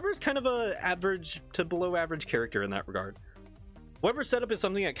 But Weber's kind of a average to below average character in that regard. Weber's setup is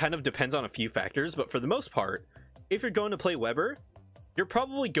something that kind of depends on a few factors, but for the most part, if you're going to play Weber, you're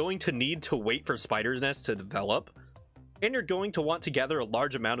probably going to need to wait for spider nests to develop, and you're going to want to gather a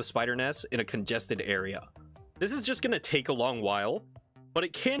large amount of spider nests in a congested area. This is just going to take a long while, but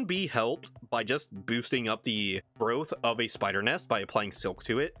it can be helped by just boosting up the growth of a spider nest by applying silk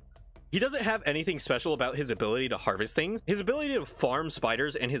to it. He doesn't have anything special about his ability to harvest things. His ability to farm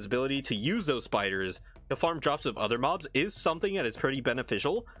spiders and his ability to use those spiders to farm drops of other mobs is something that is pretty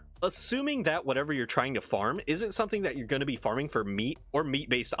beneficial, assuming that whatever you're trying to farm isn't something that you're going to be farming for meat or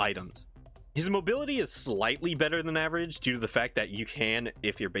meat-based items. His mobility is slightly better than average due to the fact that you can,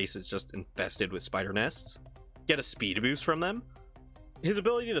 if your base is just infested with spider nests, get a speed boost from them. His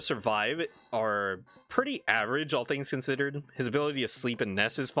ability to survive are pretty average, all things considered. His ability to sleep in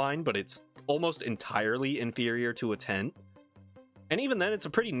nests is fine, but it's almost entirely inferior to a tent. And even then, it's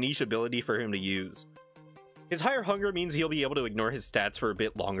a pretty niche ability for him to use. His higher hunger means he'll be able to ignore his stats for a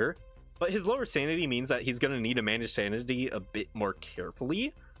bit longer, but his lower sanity means that he's going to need to manage sanity a bit more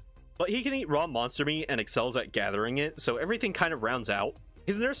carefully. But he can eat raw monster meat and excels at gathering it, so everything kind of rounds out.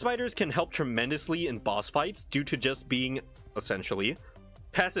 His nurse spiders can help tremendously in boss fights due to just being, essentially,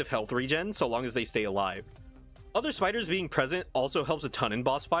 passive health regen so long as they stay alive. Other spiders being present also helps a ton in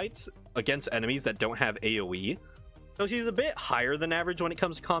boss fights against enemies that don't have AoE, so she's a bit higher than average when it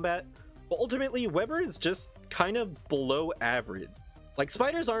comes to combat, but ultimately Weber is just kind of below average. Like,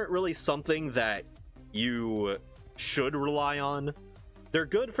 spiders aren't really something that you should rely on. They're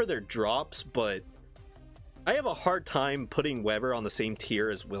good for their drops, but I have a hard time putting Weber on the same tier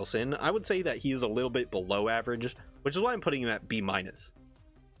as Wilson. I would say that he's a little bit below average, which is why I'm putting him at B-.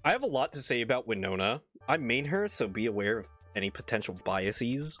 I have a lot to say about Winona. I main her, so be aware of any potential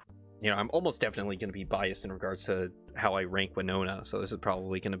biases. You know, I'm almost definitely going to be biased in regards to how I rank Winona, so this is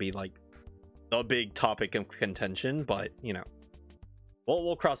probably going to be like the big topic of contention, but you know,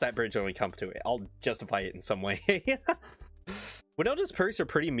 we'll cross that bridge when we come to it. I'll justify it in some way. Winona's perks are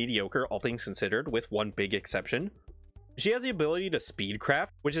pretty mediocre, all things considered, with one big exception. She has the ability to speed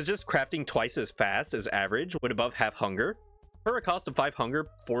craft, which is just crafting twice as fast as average when above half hunger, for a cost of 5 hunger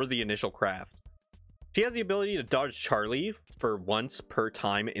for the initial craft. She has the ability to dodge Charlie for once per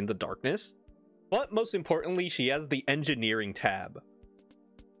time in the darkness, but most importantly, she has the engineering tab.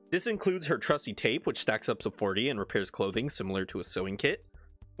 This includes her trusty tape, which stacks up to 40 and repairs clothing similar to a sewing kit,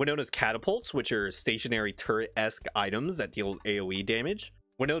 Winona's catapults, which are stationary turret-esque items that deal AoE damage,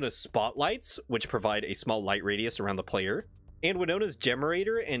 Winona's spotlights, which provide a small light radius around the player, and Winona's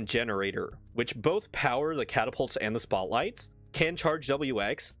Gemerator and Generator, which both power the catapults and the spotlights, can charge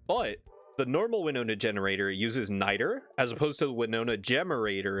WX, but the normal Winona Generator uses Niter, as opposed to the Winona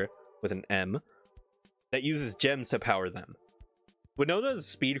Gemerator, with an M, that uses gems to power them. Winona's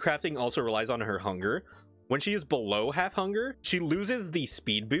speed crafting also relies on her hunger. When she is below half hunger, she loses the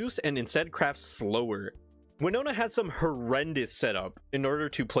speed boost and instead crafts slower. Winona has some horrendous setup in order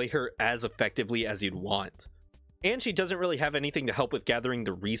to play her as effectively as you'd want. And she doesn't really have anything to help with gathering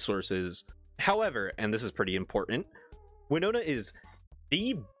the resources. However, and this is pretty important, Winona is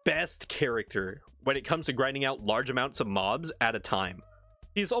the best character when it comes to grinding out large amounts of mobs at a time.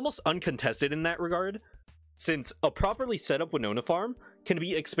 She's almost uncontested in that regard, since a properly set up Winona farm can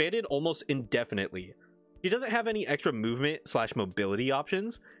be expanded almost indefinitely. She doesn't have any extra movement / mobility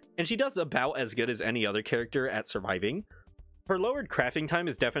options, and she does about as good as any other character at surviving. Her lowered crafting time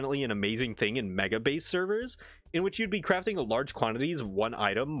is definitely an amazing thing in mega-based servers, in which you'd be crafting large quantities of one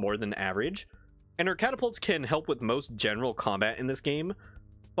item more than average, and her catapults can help with most general combat in this game,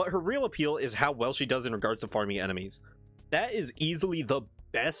 but her real appeal is how well she does in regards to farming enemies. That is easily the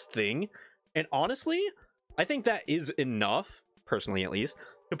best thing, and honestly, I think that is enough, personally at least,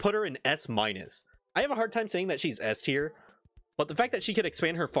 to put her in S-. I have a hard time saying that she's S tier, But the fact that she can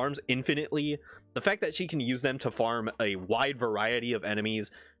expand her farms infinitely, the fact that she can use them to farm a wide variety of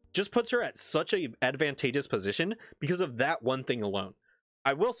enemies, just puts her at such an advantageous position because of that one thing alone.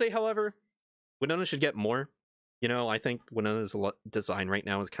 I will say, however, Winona should get more. You know, I think Winona's design right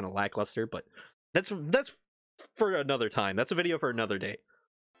now is kind of lackluster, but that's for another time. That's a video for another day.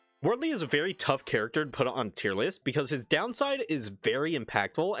 Wortley is a very tough character to put on tier list because his downside is very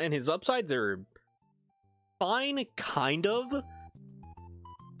impactful and his upsides are fine, kind of.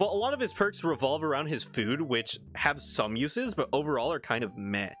 But a lot of his perks revolve around his food, which have some uses, but overall are kind of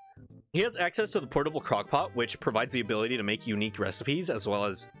meh. He has access to the portable crockpot, which provides the ability to make unique recipes, as well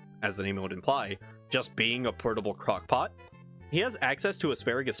as the name would imply, just being a portable crockpot. He has access to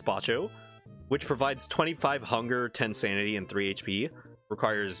Asparagus Spacho, which provides 25 hunger, 10 sanity, and 3 HP.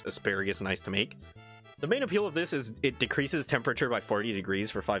 Requires asparagus nice to make. The main appeal of this is it decreases temperature by 40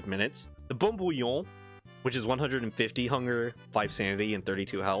 degrees for 5 minutes. The Bon Bouillon, which is 150 hunger, 5 sanity, and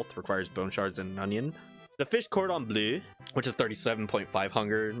 32 health, requires bone shards and an onion. The Fish Cordon Bleu, which is 37.5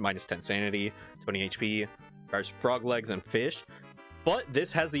 hunger, minus 10 sanity, 20 HP, requires frog legs and fish. But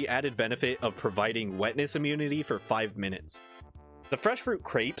this has the added benefit of providing wetness immunity for 5 minutes. The Fresh Fruit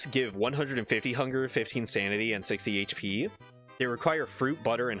Crepes give 150 hunger, 15 sanity, and 60 HP. They require fruit,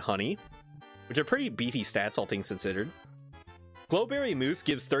 butter, and honey, which are pretty beefy stats, all things considered. Glowberry Mousse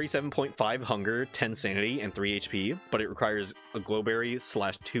gives 37.5 hunger, 10 sanity, and 3 HP, but it requires a glowberry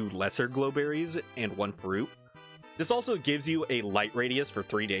 / 2 lesser glowberries and 1 fruit. This also gives you a light radius for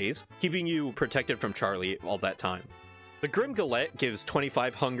 3 days, keeping you protected from Charlie all that time. The Grim Galette gives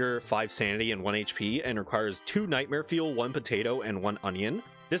 25 hunger, 5 sanity, and 1 HP, and requires 2 nightmare fuel, 1 potato, and 1 onion.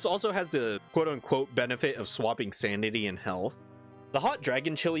 This also has the quote-unquote benefit of swapping sanity and health. The Hot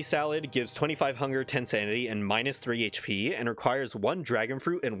Dragon Chili Salad gives 25 hunger, 10 sanity, and minus 3 HP, and requires 1 dragon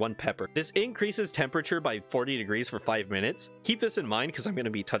fruit and 1 pepper. This increases temperature by 40 degrees for 5 minutes. Keep this in mind because I'm going to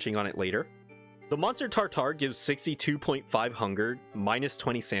be touching on it later. The Monster Tartare gives 62.5 hunger, minus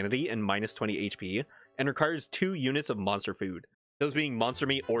 20 sanity, and minus 20 HP, and requires 2 units of monster food, those being monster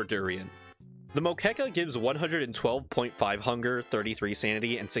meat or durian. The Moqueca gives 112.5 hunger, 33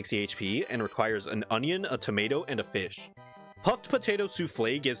 sanity, and 60 HP, and requires an onion, a tomato, and a fish. Puffed Potato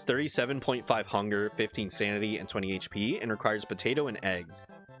Souffle gives 37.5 hunger, 15 sanity, and 20 HP, and requires potato and eggs.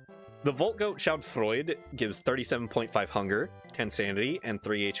 The Voltgoat Schaudfreude gives 37.5 hunger, 10 sanity, and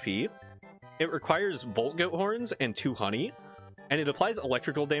 3 HP. It requires Voltgoat horns and 2 honey, and it applies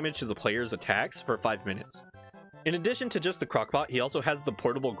electrical damage to the player's attacks for 5 minutes. In addition to just the crockpot, he also has the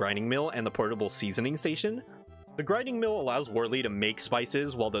portable grinding mill and the portable seasoning station. The grinding mill allows Wortley to make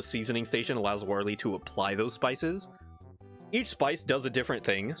spices, while the seasoning station allows Wortley to apply those spices. Each spice does a different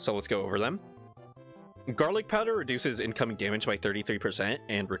thing, so let's go over them. Garlic powder reduces incoming damage by 33%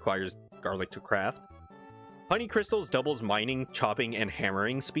 and requires garlic to craft. Honey crystals doubles mining, chopping, and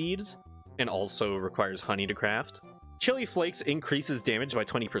hammering speeds, and also requires honey to craft. Chili flakes increases damage by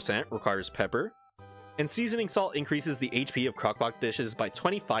 20%, requires pepper. And seasoning salt increases the HP of crockpot dishes by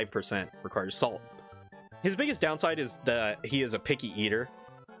 25%, requires salt. His biggest downside is that he is a picky eater.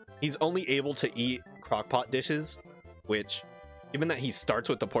 He's only able to eat crockpot dishes, which, given that he starts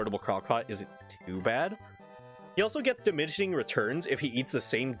with the portable crockpot, isn't too bad. He also gets diminishing returns if he eats the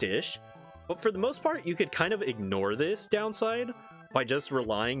same dish, but for the most part, you could kind of ignore this downside by just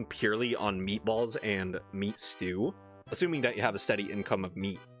relying purely on meatballs and meat stew, assuming that you have a steady income of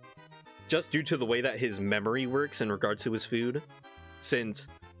meat. Just due to the way that his memory works in regards to his food, since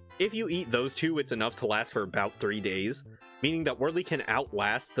if you eat those two, it's enough to last for about 3 days, meaning that Wortley can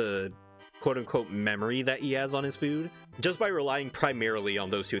outlast the quote-unquote memory that he has on his food, just by relying primarily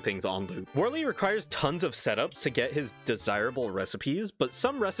on those 2 things on loop. Wortley requires tons of setups to get his desirable recipes, but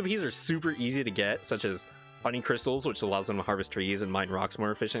some recipes are super easy to get, such as honey crystals, which allows them to harvest trees and mine rocks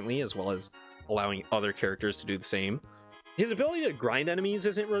more efficiently, as well as allowing other characters to do the same. His ability to grind enemies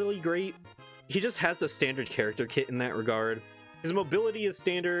isn't really great. He just has a standard character kit in that regard. His mobility is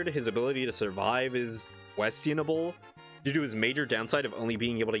standard, his ability to survive is questionable, due to his major downside of only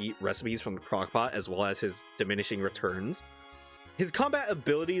being able to eat recipes from the crockpot, as well as his diminishing returns. His combat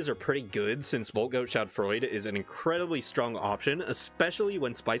abilities are pretty good, since Voltgoat Schaudfreude is an incredibly strong option, especially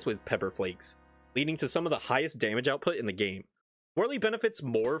when spiced with pepper flakes, leading to some of the highest damage output in the game. Wortley benefits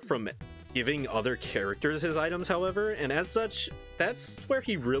more from giving other characters his items, however, and as such, that's where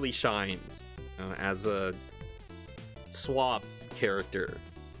he really shines, as a swap character.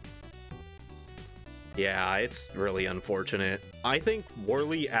 Yeah, it's really unfortunate. I think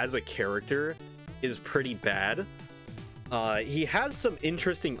Wortley as a character is pretty bad. He has some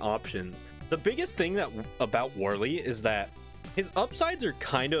interesting options. The biggest thing about Wortley is that his upsides are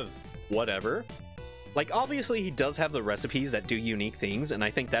kind of whatever, Like, obviously he does have the recipes that do unique things, and I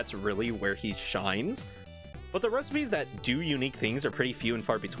think that's really where he shines. But the recipes that do unique things are pretty few and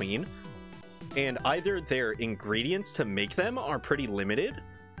far between, and either their ingredients to make them are pretty limited,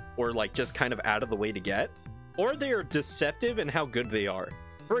 or like just kind of out of the way to get, or they are deceptive in how good they are.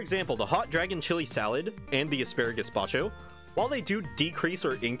 For example, the hot dragon chili salad and the asparagus gazpacho, while they do decrease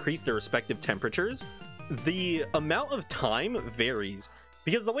or increase their respective temperatures, the amount of time varies,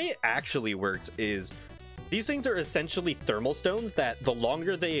 because the way it actually works is these things are essentially thermal stones that the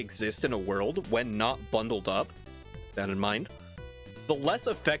longer they exist in a world when not bundled up, keep that in mind, the less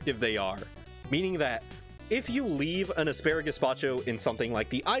effective they are. Meaning that if you leave an asparagus gazpacho in something like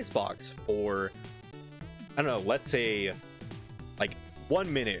the icebox for, I don't know, let's say like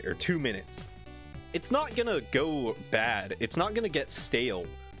 1 minute or 2 minutes, it's not gonna go bad, it's not gonna get stale,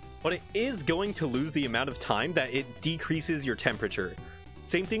 but it is going to lose the amount of time that it decreases your temperature.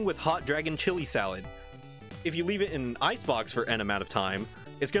 Same thing with hot dragon chili salad. If you leave it in an icebox for n amount of time,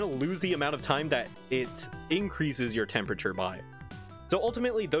 it's going to lose the amount of time that it increases your temperature by. So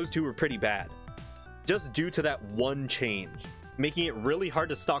ultimately, those two are pretty bad, just due to that one change, making it really hard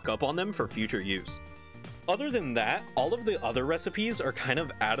to stock up on them for future use. Other than that, all of the other recipes are kind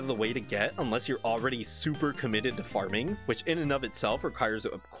of out of the way to get unless you're already super committed to farming, which in and of itself requires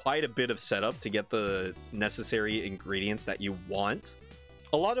quite a bit of setup to get the necessary ingredients that you want.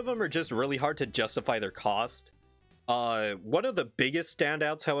 A lot of them are just really hard to justify their cost. One of the biggest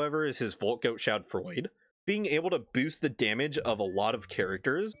standouts, however, is his Volt Goat Schadenfreude, being able to boost the damage of a lot of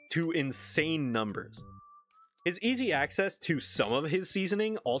characters to insane numbers. His easy access to some of his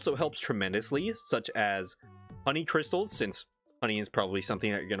seasoning also helps tremendously, such as honey crystals, since honey is probably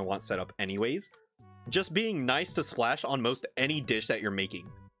something that you're going to want set up anyways. Just being nice to splash on most any dish that you're making,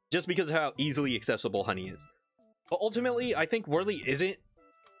 just because of how easily accessible honey is. But ultimately, I think Worley isn't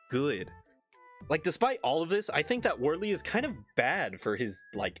good. Like, despite all of this, I think that Worley is kind of bad for his,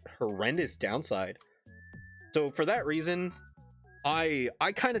 like, horrendous downside. So for that reason, I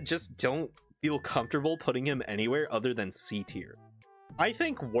kind of just don't feel comfortable putting him anywhere other than C tier. I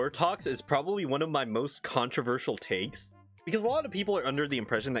think Wortox is probably one of my most controversial takes, because a lot of people are under the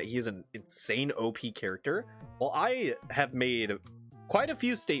impression that he is an insane OP character, while I have made quite a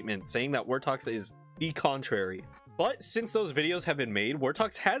few statements saying that Wortox is the contrary. But since those videos have been made,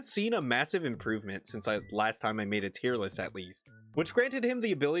 Wortox has seen a massive improvement since last time I made a tier list at least, which granted him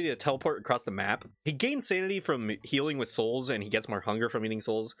the ability to teleport across the map. He gains sanity from healing with souls, and he gets more hunger from eating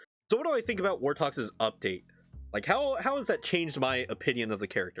souls. So what do I think about Wortox's update? Like, how has that changed my opinion of the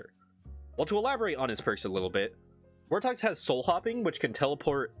character? Well, to elaborate on his perks a little bit, Wortox has soul hopping, which can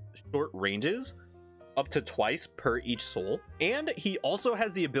teleport short ranges, up to twice per each soul, and he also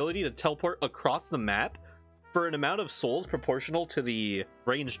has the ability to teleport across the map for an amount of souls proportional to the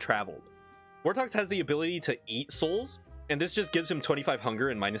range traveled. Wortox has the ability to eat souls, and this just gives him 25 hunger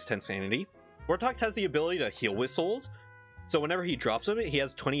and minus 10 sanity. Wortox has the ability to heal with souls, so whenever he drops them, he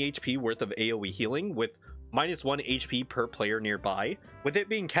has 20 HP worth of AoE healing with minus 1 HP per player nearby, with it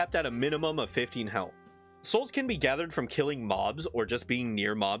being capped at a minimum of 15 health. Souls can be gathered from killing mobs or just being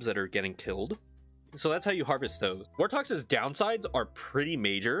near mobs that are getting killed, so that's how you harvest those. Wortox's downsides are pretty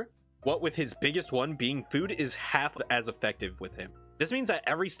major, what with his biggest one being food is half as effective with him. This means that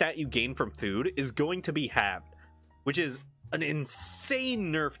every stat you gain from food is going to be halved, which is an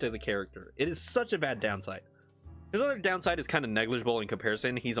insane nerf to the character. It is such a bad downside. His other downside is kind of negligible in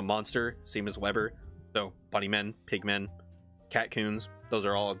comparison. He's a monster, same as Weber. So bunnymen, pigmen, catcoons, those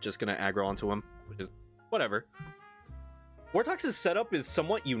are all just going to aggro onto him, which is whatever. Wortox's setup is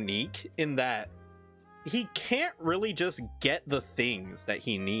somewhat unique in that he can't really just get the things that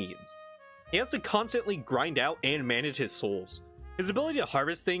he needs. He has to constantly grind out and manage his souls. His ability to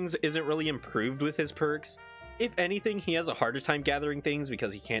harvest things isn't really improved with his perks. If anything, he has a harder time gathering things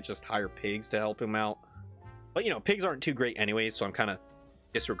because he can't just hire pigs to help him out. But, you know, pigs aren't too great anyways, so I'm kind of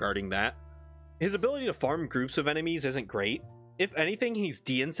disregarding that. His ability to farm groups of enemies isn't great. If anything, he's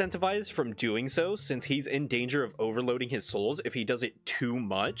de-incentivized from doing so since he's in danger of overloading his souls if he does it too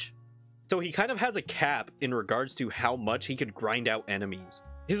much. So he kind of has a cap in regards to how much he could grind out enemies.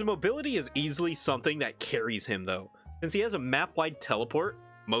 His mobility is easily something that carries him though, since he has a map-wide teleport,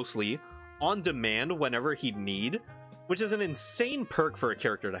 mostly, on demand whenever he'd need, which is an insane perk for a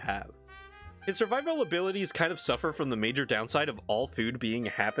character to have. His survival abilities kind of suffer from the major downside of all food being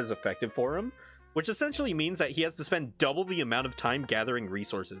half as effective for him, which essentially means that he has to spend double the amount of time gathering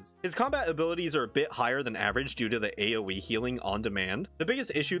resources. His combat abilities are a bit higher than average due to the AoE healing on demand. The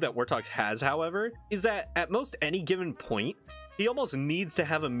biggest issue that Wortox has, however, is that at most any given point, he almost needs to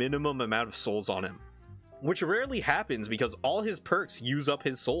have a minimum amount of souls on him, which rarely happens because all his perks use up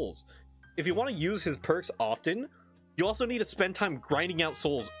his souls. if you want to use his perks often, you also need to spend time grinding out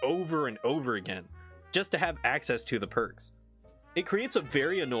souls over and over again, just to have access to the perks. It creates a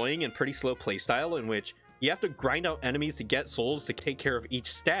very annoying and pretty slow playstyle in which you have to grind out enemies to get souls to take care of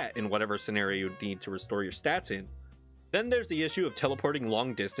each stat in whatever scenario you need to restore your stats in. Then there's the issue of teleporting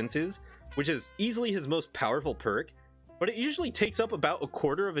long distances, which is easily his most powerful perk, but it usually takes up about a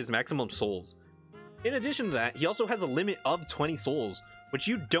quarter of his maximum souls. In addition to that, he also has a limit of 20 souls, which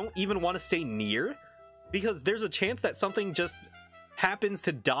you don't even want to stay near, because there's a chance that something just happens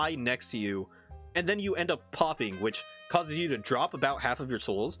to die next to you, and then you end up popping, which causes you to drop about half of your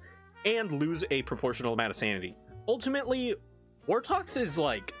souls, and lose a proportional amount of sanity. Ultimately, Wortox is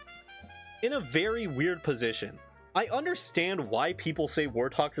like in a very weird position. I understand why people say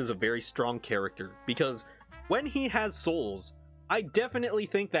Wortox is a very strong character, because when he has souls, I definitely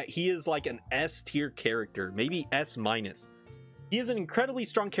think that he is like an S tier character, maybe S-. He is an incredibly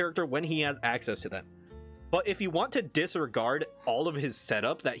strong character when he has access to them. But if you want to disregard all of his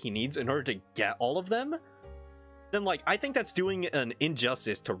setup that he needs in order to get all of them, then like I think that's doing an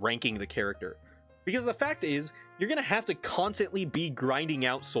injustice to ranking the character. Because the fact is, you're going to have to constantly be grinding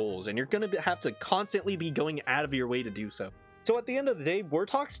out souls, and you're going to have to constantly be going out of your way to do so. So at the end of the day,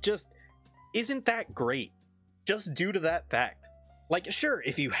 Wortox just isn't that great, just due to that fact. Like, sure,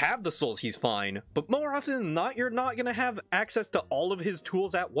 if you have the souls, he's fine, but more often than not, you're not going to have access to all of his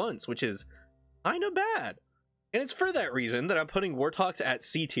tools at once, which is kind of bad. And it's for that reason that I'm putting Wortox at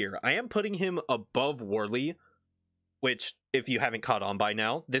C tier. I am putting him above Worley, which, if you haven't caught on by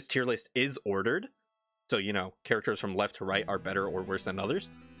now, this tier list is ordered. So, you know, characters from left to right are better or worse than others.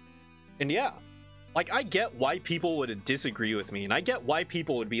 And yeah, like, I get why people would disagree with me, and I get why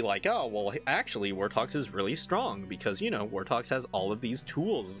people would be like, oh, well, actually, Wortox is really strong, because, you know, Wortox has all of these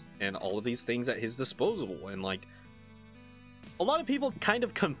tools and all of these things at his disposal, and, like, a lot of people kind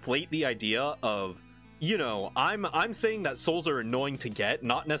of conflate the idea of, you know, I'm saying that souls are annoying to get,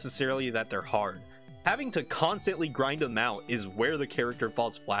 not necessarily that they're hard. Having to constantly grind them out is where the character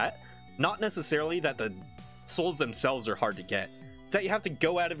falls flat, not necessarily that the souls themselves are hard to get. It's that you have to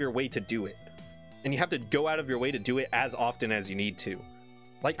go out of your way to do it. And you have to go out of your way to do it as often as you need to.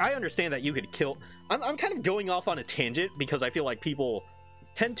 Like, I understand that you could kill... I'm kind of going off on a tangent because I feel like people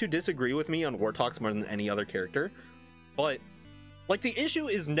tend to disagree with me on Wortox more than any other character. But, like, the issue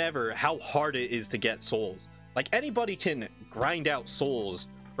is never how hard it is to get souls. Like, anybody can grind out souls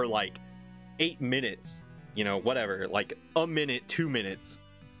for, like, 8 minutes, you know, whatever, like a minute, 2 minutes,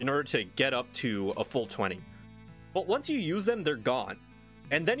 in order to get up to a full 20. But once you use them, they're gone.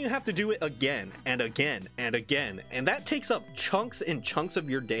 And then you have to do it again and again and again, and that takes up chunks and chunks of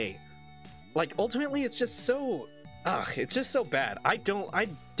your day. Like, ultimately, it's just so... it's just so bad. I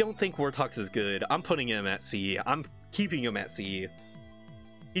don't think Wortox is good. I'm putting him at C. I'm keeping him at C.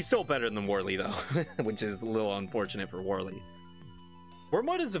 He's still better than Worley, though, which is a little unfortunate for Worley.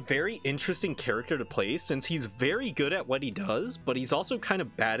 Wormwood is a very interesting character to play since he's very good at what he does, but he's also kind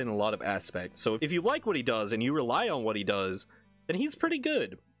of bad in a lot of aspects. So if you like what he does and you rely on what he does, then he's pretty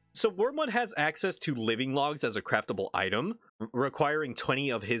good. So Wormwood has access to living logs as a craftable item, requiring 20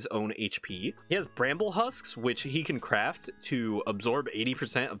 of his own HP. He has bramble husks, which he can craft to absorb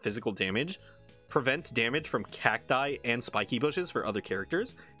 80% of physical damage, prevents damage from cacti and spiky bushes for other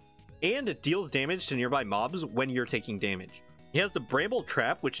characters, and deals damage to nearby mobs when you're taking damage. He has the Bramble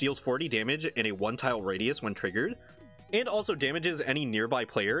Trap, which deals 40 damage in a 1-tile radius when triggered, and also damages any nearby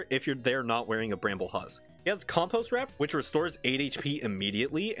player if they're not wearing a Bramble Husk. He has Compost Wrap, which restores 8 HP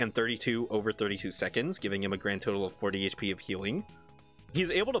immediately and 32 over 32 seconds, giving him a grand total of 40 HP of healing.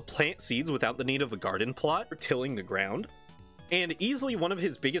 He's able to plant seeds without the need of a garden plot or tilling the ground. And easily one of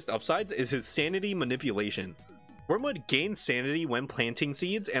his biggest upsides is his Sanity Manipulation. Wormwood gains sanity when planting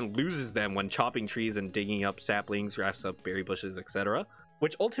seeds and loses them when chopping trees and digging up saplings, wraps up berry bushes, etc.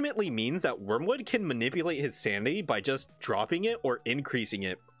 Which ultimately means that Wormwood can manipulate his sanity by just dropping it or increasing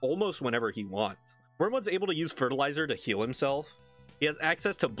it almost whenever he wants. Wormwood's able to use fertilizer to heal himself. He has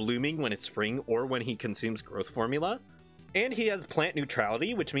access to blooming when it's spring or when he consumes growth formula. And he has plant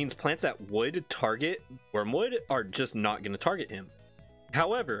neutrality, which means plants that would target Wormwood are just not going to target him.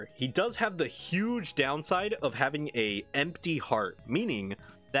 However, he does have the huge downside of having an empty heart, meaning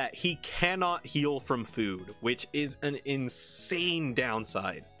that he cannot heal from food, which is an insane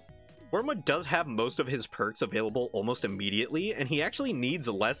downside. Wormwood does have most of his perks available almost immediately, and he actually needs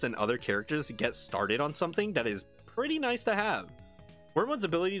less than other characters to get started on something that is pretty nice to have. Wormwood's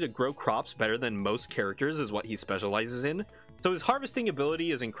ability to grow crops better than most characters is what he specializes in, so his harvesting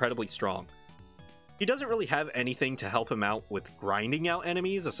ability is incredibly strong. He doesn't really have anything to help him out with grinding out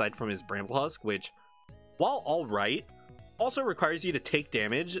enemies aside from his Bramble Husk, which, while alright, also requires you to take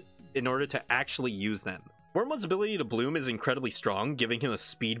damage in order to actually use them. Wormwood's ability to bloom is incredibly strong, giving him a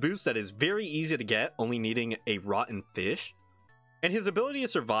speed boost that is very easy to get, only needing a rotten fish. And his ability to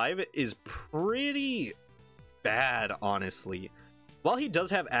survive is pretty bad, honestly. While he does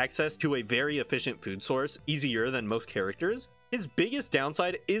have access to a very efficient food source, easier than most characters, his biggest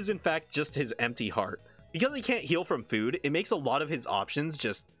downside is in fact just his empty heart. Because he can't heal from food, it makes a lot of his options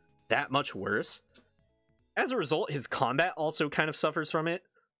just that much worse. As a result, his combat also kind of suffers from it,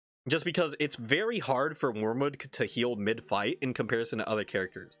 just because it's very hard for Wormwood to heal mid-fight in comparison to other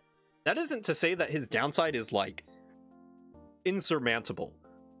characters. That isn't to say that his downside is like insurmountable.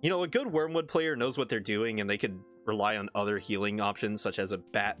 You know, a good Wormwood player knows what they're doing and they could rely on other healing options, such as a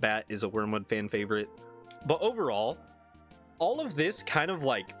Bat is a Wormwood fan favorite. But overall, all of this kind of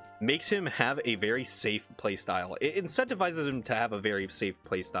like makes him have a very safe playstyle. It incentivizes him to have a very safe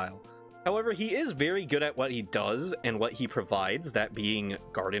playstyle. However, he is very good at what he does and what he provides, that being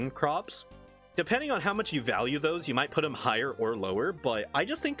garden crops. Depending on how much you value those, you might put him higher or lower, but I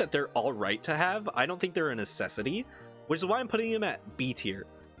just think that they're all right to have. I don't think they're a necessity, which is why I'm putting him at B tier.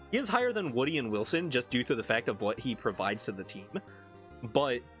 He is higher than Woodie and Wilson just due to the fact of what he provides to the team.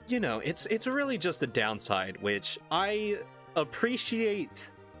 But, you know, it's really just a downside, which I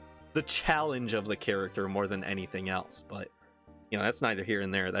appreciate the challenge of the character more than anything else. But, you know, that's neither here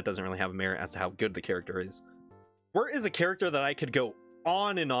and there. That doesn't really have a merit as to how good the character is. Wurt is a character that I could go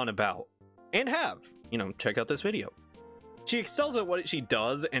on and on about, and have. You know, check out this video. She excels at what she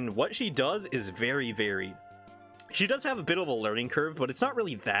does, and what she does is very varied. She does have a bit of a learning curve, but it's not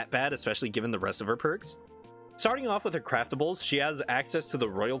really that bad, especially given the rest of her perks. Starting off with her craftables, she has access to the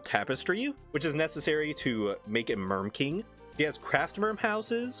Royal Tapestry, which is necessary to make a Merm King. She has Craft Merm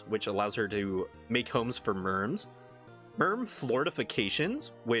Houses, which allows her to make homes for Merms. Merm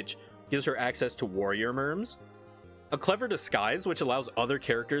Flortifications, which gives her access to Warrior Merms. A Clever Disguise, which allows other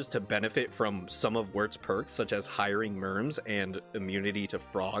characters to benefit from some of Wurt's perks, such as hiring Merms and immunity to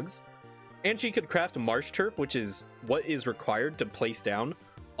frogs. And she could craft Marsh Turf, which is what is required to place down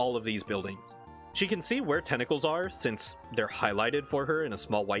all of these buildings. She can see where tentacles are, since they're highlighted for her in a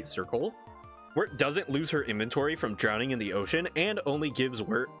small white circle. Wurt doesn't lose her inventory from drowning in the ocean, and only gives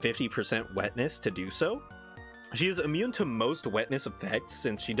Wurt 50% wetness to do so. She is immune to most wetness effects,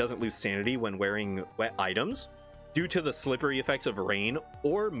 since she doesn't lose sanity when wearing wet items, due to the slippery effects of rain,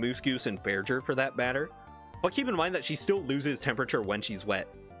 or Moose Goose and Bearger for that matter. But keep in mind that she still loses temperature when she's wet.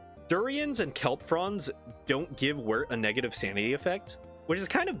 Durians and kelp fronds don't give Wurt a negative sanity effect, which is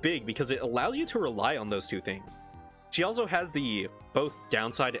kind of big because it allows you to rely on those two things. She also has the both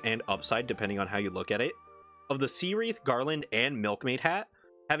downside and upside, depending on how you look at it, of the Sea Wreath, Garland, and Milkmaid hat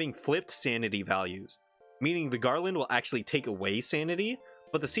having flipped sanity values, meaning the Garland will actually take away sanity,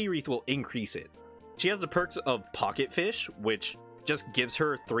 but the Sea Wreath will increase it. She has the perks of Pocket Fish, which just gives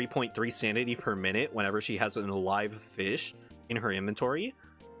her 3.3 sanity per minute whenever she has an alive fish in her inventory,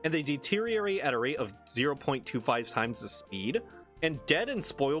 and they deteriorate at a rate of 0.25 times the speed, and Dead and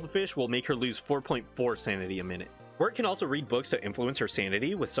Spoiled Fish will make her lose 4.4 sanity a minute. Wurt can also read books to influence her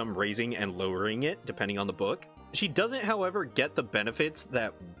sanity, with some raising and lowering it depending on the book. She doesn't, however, get the benefits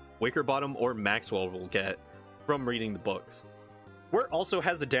that Wickerbottom or Maxwell will get from reading the books. Wurt also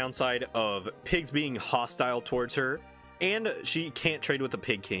has the downside of pigs being hostile towards her, and she can't trade with the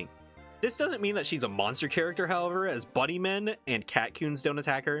Pig King. This doesn't mean that she's a monster character, however, as Bunnymen and Catcoons don't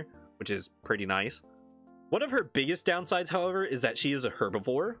attack her, which is pretty nice. One of her biggest downsides, however, is that she is a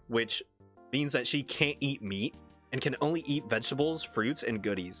herbivore, which means that she can't eat meat and can only eat vegetables, fruits, and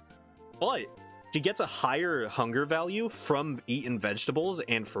goodies. But she gets a higher hunger value from eating vegetables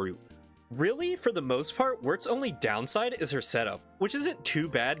and fruit. Really, for the most part, Wurt's only downside is her setup, which isn't too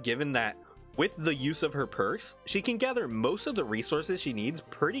bad given that with the use of her perks, she can gather most of the resources she needs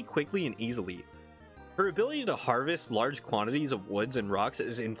pretty quickly and easily. Her ability to harvest large quantities of woods and rocks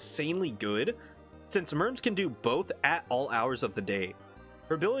is insanely good, since Merms can do both at all hours of the day.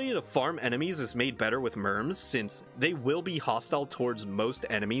 Her ability to farm enemies is made better with Merms, since they will be hostile towards most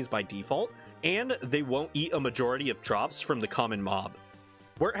enemies by default, and they won't eat a majority of drops from the common mob.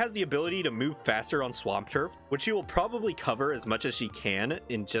 Wurt has the ability to move faster on Swamp Turf, which she will probably cover as much as she can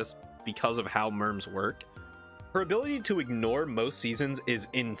in just because of how Merms work. Her ability to ignore most seasons is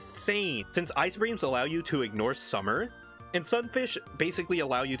insane, since Ice Beams allow you to ignore summer, and Sunfish basically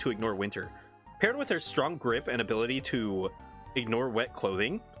allow you to ignore winter. Paired with her strong grip and ability to ignore wet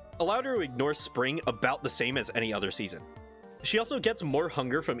clothing, allowed her to ignore spring about the same as any other season. She also gets more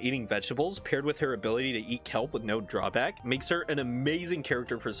hunger from eating vegetables, paired with her ability to eat kelp with no drawback, makes her an amazing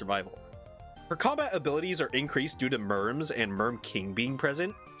character for survival. Her combat abilities are increased due to Merms and Merm King being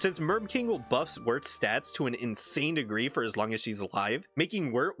present, since Merm King will buff Wurt's stats to an insane degree for as long as she's alive,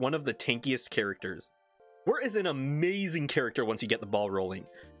 making Wurt one of the tankiest characters. Wurt is an amazing character once you get the ball rolling.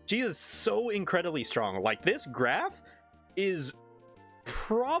 She is so incredibly strong. Like, this graph is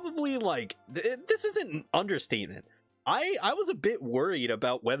probably like, this isn't an understatement. I was a bit worried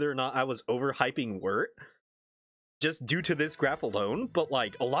about whether or not I was overhyping Wurt just due to this graph alone, but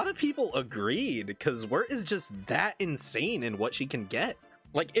like a lot of people agreed because Wurt is just that insane in what she can get.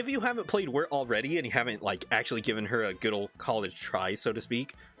 Like, if you haven't played Wurt already and you haven't like actually given her a good old college try, so to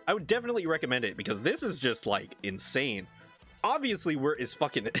speak, I would definitely recommend it because this is just like insane. Obviously Wurt is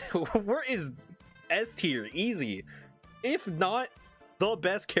fucking Wurt is S tier easy, if not the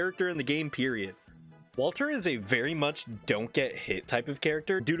best character in the game, period. Walter is a very much don't get hit type of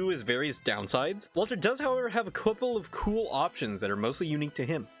character due to his various downsides. Walter does, however, have a couple of cool options that are mostly unique to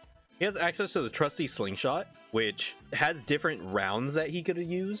him. He has access to the trusty slingshot, which has different rounds that he could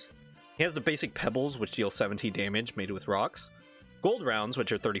use. He has the basic pebbles, which deal 17 damage made with rocks. Gold rounds,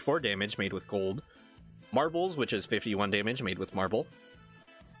 which are 34 damage made with gold. Marbles, which is 51 damage made with marble.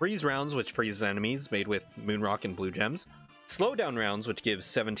 Freeze rounds, which freezes enemies made with moonrock and blue gems. Slowdown rounds, which gives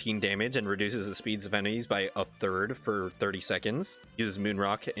 17 damage and reduces the speeds of enemies by a third for 30 seconds. Uses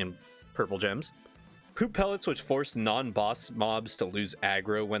moonrock and purple gems. Poop pellets, which force non-boss mobs to lose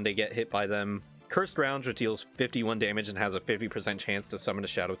aggro when they get hit by them. Cursed rounds, which deals 51 damage and has a 50% chance to summon a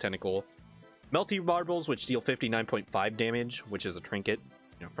shadow tentacle. Melty marbles, which deal 59.5 damage, which is a trinket,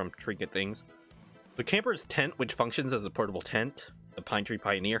 from trinket things. The camper's tent, which functions as a portable tent. The pine tree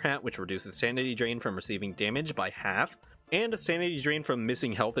pioneer hat, which reduces sanity drain from receiving damage by half. And a sanity drain from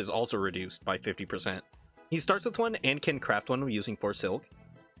missing health is also reduced by 50%. He starts with one and can craft one using 4 silk,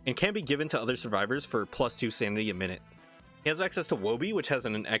 and can be given to other survivors for +2 sanity a minute. He has access to Wobie, which has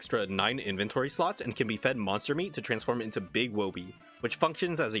an extra 9 inventory slots and can be fed monster meat to transform into Big Wobie, which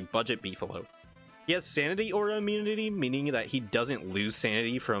functions as a budget beefalo. He has sanity aura immunity, meaning that he doesn't lose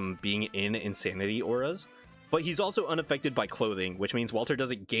sanity from being in insanity auras. But he's also unaffected by clothing, which means Walter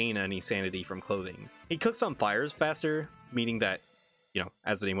doesn't gain any sanity from clothing. He cooks on fires faster, meaning that,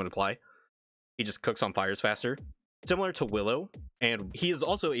 as the name would imply, he just cooks on fires faster. Similar to Willow, and he is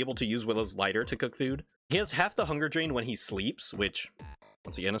also able to use Willow's lighter to cook food. He has half the hunger drain when he sleeps, which,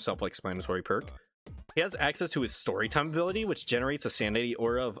 once again, a self-explanatory perk. He has access to his storytime ability, which generates a sanity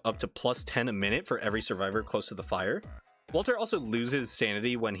aura of up to +10 a minute for every survivor close to the fire. Walter also loses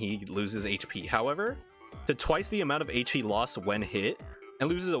sanity when he loses HP, however, to twice the amount of HP lost when hit, and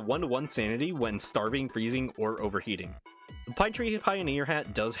loses a 1-to-1 sanity when starving, freezing, or overheating. The Pine Tree Pioneer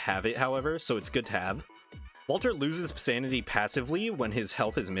hat does have it, however, so it's good to have. Walter loses sanity passively when his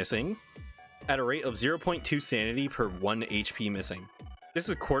health is missing, at a rate of 0.2 sanity per 1 HP missing. This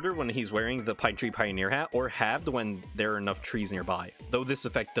is quartered when he's wearing the Pine Tree Pioneer hat, or halved when there are enough trees nearby, though this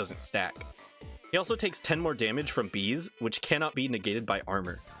effect doesn't stack. He also takes 10 more damage from bees, which cannot be negated by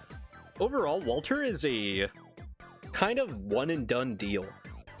armor. Overall, Walter is a kind of one-and-done deal.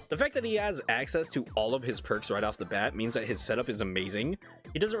 The fact that he has access to all of his perks right off the bat means that his setup is amazing.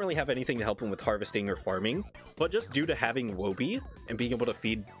 He doesn't really have anything to help him with harvesting or farming, but just due to having Wobie and being able to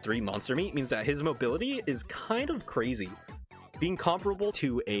feed 3 monster meat means that his mobility is kind of crazy, being comparable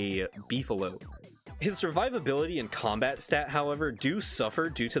to a beefalo. His survivability and combat stat, however, do suffer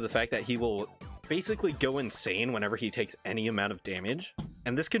due to the fact that he will basically go insane whenever he takes any amount of damage,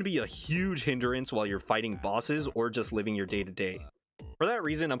 and this can be a huge hindrance while you're fighting bosses or just living your day-to-day. For that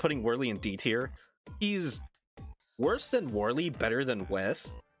reason, I'm putting Worley in D tier. He's worse than Worley, better than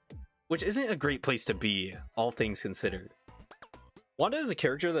Wes, which isn't a great place to be, all things considered. Wanda is a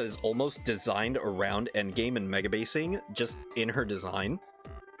character that is almost designed around endgame and megabasing, just in her design.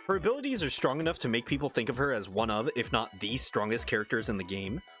 Her abilities are strong enough to make people think of her as one of, if not the strongest characters in the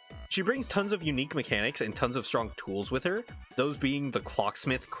game. She brings tons of unique mechanics and tons of strong tools with her, those being the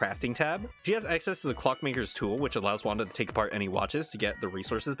Clocksmith crafting tab. She has access to the Clockmaker's tool, which allows Wanda to take apart any watches to get the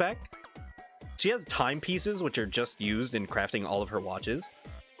resources back. She has timepieces, which are just used in crafting all of her watches.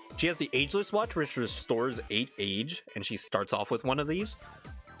 She has the Ageless watch, which restores 8 age, and she starts off with one of these.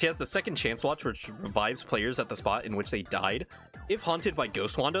 She has the Second Chance watch, which revives players at the spot in which they died. If haunted by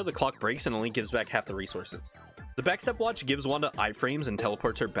Ghost Wanda, the clock breaks and only gives back half the resources. The Backstep watch gives Wanda iframes and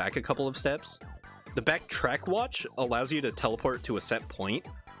teleports her back a couple of steps. The Backtrack watch allows you to teleport to a set point.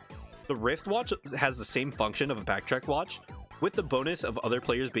 The Rift watch has the same function of a Backtrack watch, with the bonus of other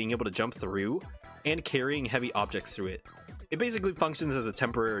players being able to jump through and carrying heavy objects through it. It basically functions as a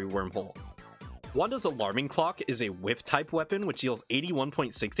temporary wormhole. Wanda's Alarming Clock is a whip type weapon which deals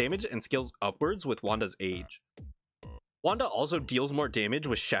 81.6 damage and scales upwards with Wanda's age. Wanda also deals more damage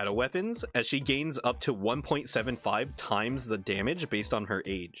with shadow weapons, as she gains up to 1.75 times the damage based on her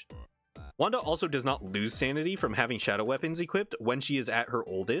age. Wanda also does not lose sanity from having shadow weapons equipped when she is at her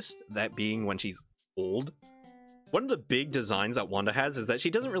oldest, that being when she's old. One of the big designs that Wanda has is that she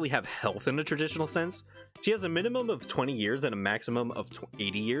doesn't really have health in a traditional sense. She has a minimum of 20 years and a maximum of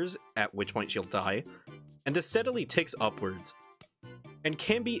 80 years, at which point she'll die, and this steadily ticks upwards, and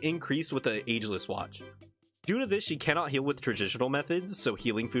can be increased with the Ageless Watch. Due to this, she cannot heal with traditional methods, so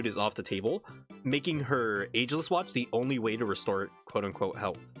healing food is off the table, making her Ageless Watch the only way to restore quote-unquote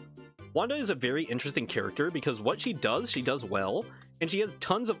health. Wanda is a very interesting character because what she does well, and she has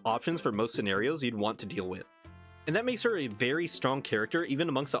tons of options for most scenarios you'd want to deal with. And that makes her a very strong character even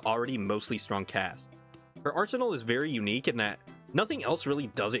amongst the already mostly strong cast. Her arsenal is very unique in that nothing else really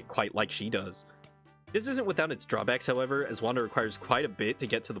does it quite like she does. This isn't without its drawbacks, however, as Wanda requires quite a bit to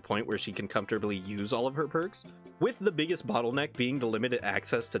get to the point where she can comfortably use all of her perks, with the biggest bottleneck being the limited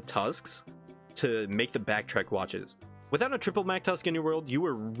access to tusks to make the backtrack watches. Without a triple Mac Tusk in your world, you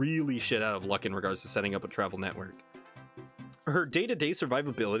were really shit out of luck in regards to setting up a travel network. Her day-to-day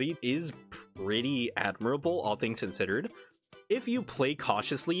survivability is pretty admirable, all things considered. If you play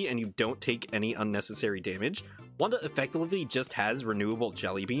cautiously and you don't take any unnecessary damage, Wanda effectively just has renewable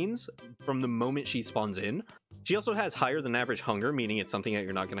jelly beans from the moment she spawns in. She also has higher than average hunger, meaning it's something that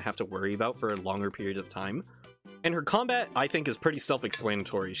you're not going to have to worry about for a longer period of time. And her combat, I think, is pretty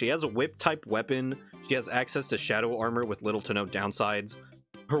self-explanatory. She has a whip-type weapon, she has access to shadow armor with little to no downsides.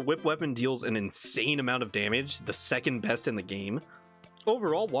 Her whip weapon deals an insane amount of damage, the second best in the game.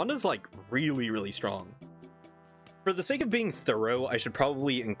 Overall, Wanda's like really strong. For the sake of being thorough, I should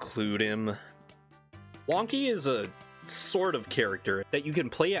probably include him. Wonkey is a sort of character that you can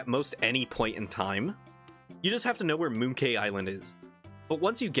play at most any point in time. You just have to know where Wonkey Island is. But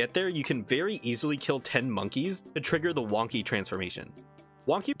once you get there, you can very easily kill 10 monkeys to trigger the Wonkey transformation.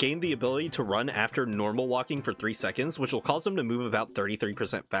 Wonkey gained the ability to run after normal walking for 3 seconds, which will cause them to move about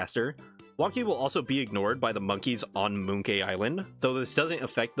 33% faster. Wonkey will also be ignored by the monkeys on Wonkey Island, though this doesn't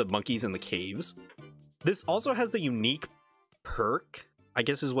affect the monkeys in the caves. This also has the unique perk, I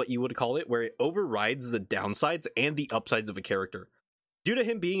guess is what you would call it, where it overrides the downsides and the upsides of a character. Due to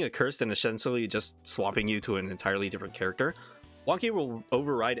him being accursed and essentially just swapping you to an entirely different character, Wonkey will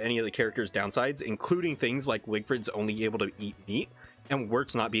override any of the character's downsides, including things like Wigfrid's only able to eat meat, and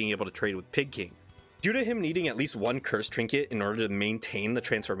Wurt's not being able to trade with Pig King. Due to him needing at least one curse trinket in order to maintain the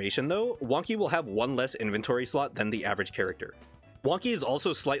transformation though, Wonkey will have one less inventory slot than the average character. Wonkey is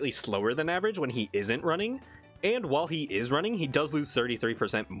also slightly slower than average when he isn't running, and while he is running, he does lose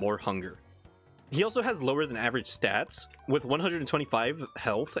 33% more hunger. He also has lower than average stats, with 125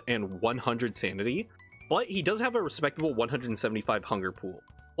 health and 100 sanity, but he does have a respectable 175 hunger pool.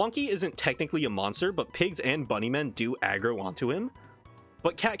 Wonkey isn't technically a monster, but pigs and bunnymen do aggro onto him,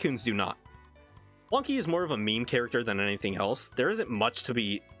 but catcoons do not. Wonkey is more of a meme character than anything else. There isn't much to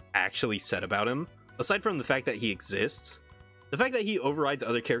be actually said about him, aside from the fact that he exists. The fact that he overrides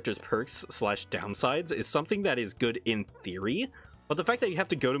other characters' perks / downsides is something that is good in theory, but the fact that you have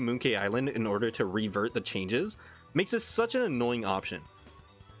to go to Wonkey Island in order to revert the changes makes this such an annoying option.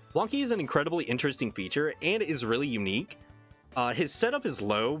 Wonkey is an incredibly interesting feature and is really unique. His setup is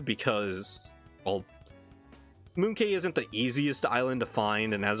low because, well, Wonkey isn't the easiest island to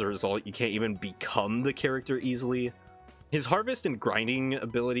find, and as a result, you can't even become the character easily. His harvest and grinding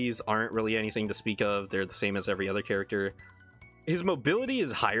abilities aren't really anything to speak of, they're the same as every other character. His mobility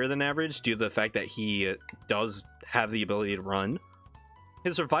is higher than average due to the fact that he does have the ability to run.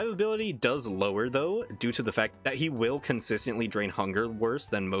 His survivability does lower though, due to the fact that he will consistently drain hunger worse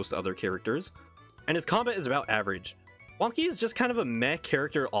than most other characters. And his combat is about average. Wonkey is just kind of a meh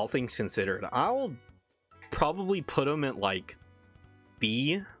character all things considered. I'll probably put him at like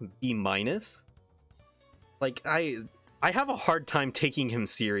B minus. Like I have a hard time taking him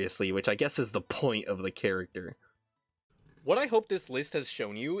seriously, which I guess is the point of the character. What I hope this list has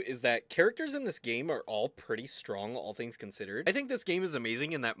shown you is that characters in this game are all pretty strong, all things considered. I think this game is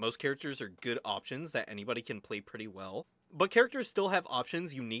amazing in that most characters are good options that anybody can play pretty well, but characters still have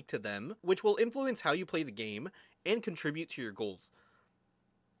options unique to them, which will influence how you play the game and contribute to your goals.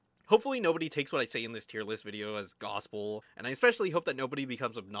 Hopefully nobody takes what I say in this tier list video as gospel, and I especially hope that nobody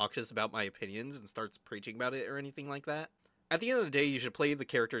becomes obnoxious about my opinions and starts preaching about it or anything like that. At the end of the day, you should play the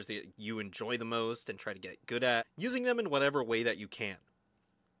characters that you enjoy the most and try to get good at, using them in whatever way that you can.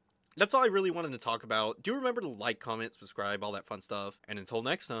 That's all I really wanted to talk about. Do remember to like, comment, subscribe, all that fun stuff, and until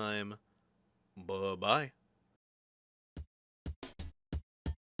next time, bye-bye.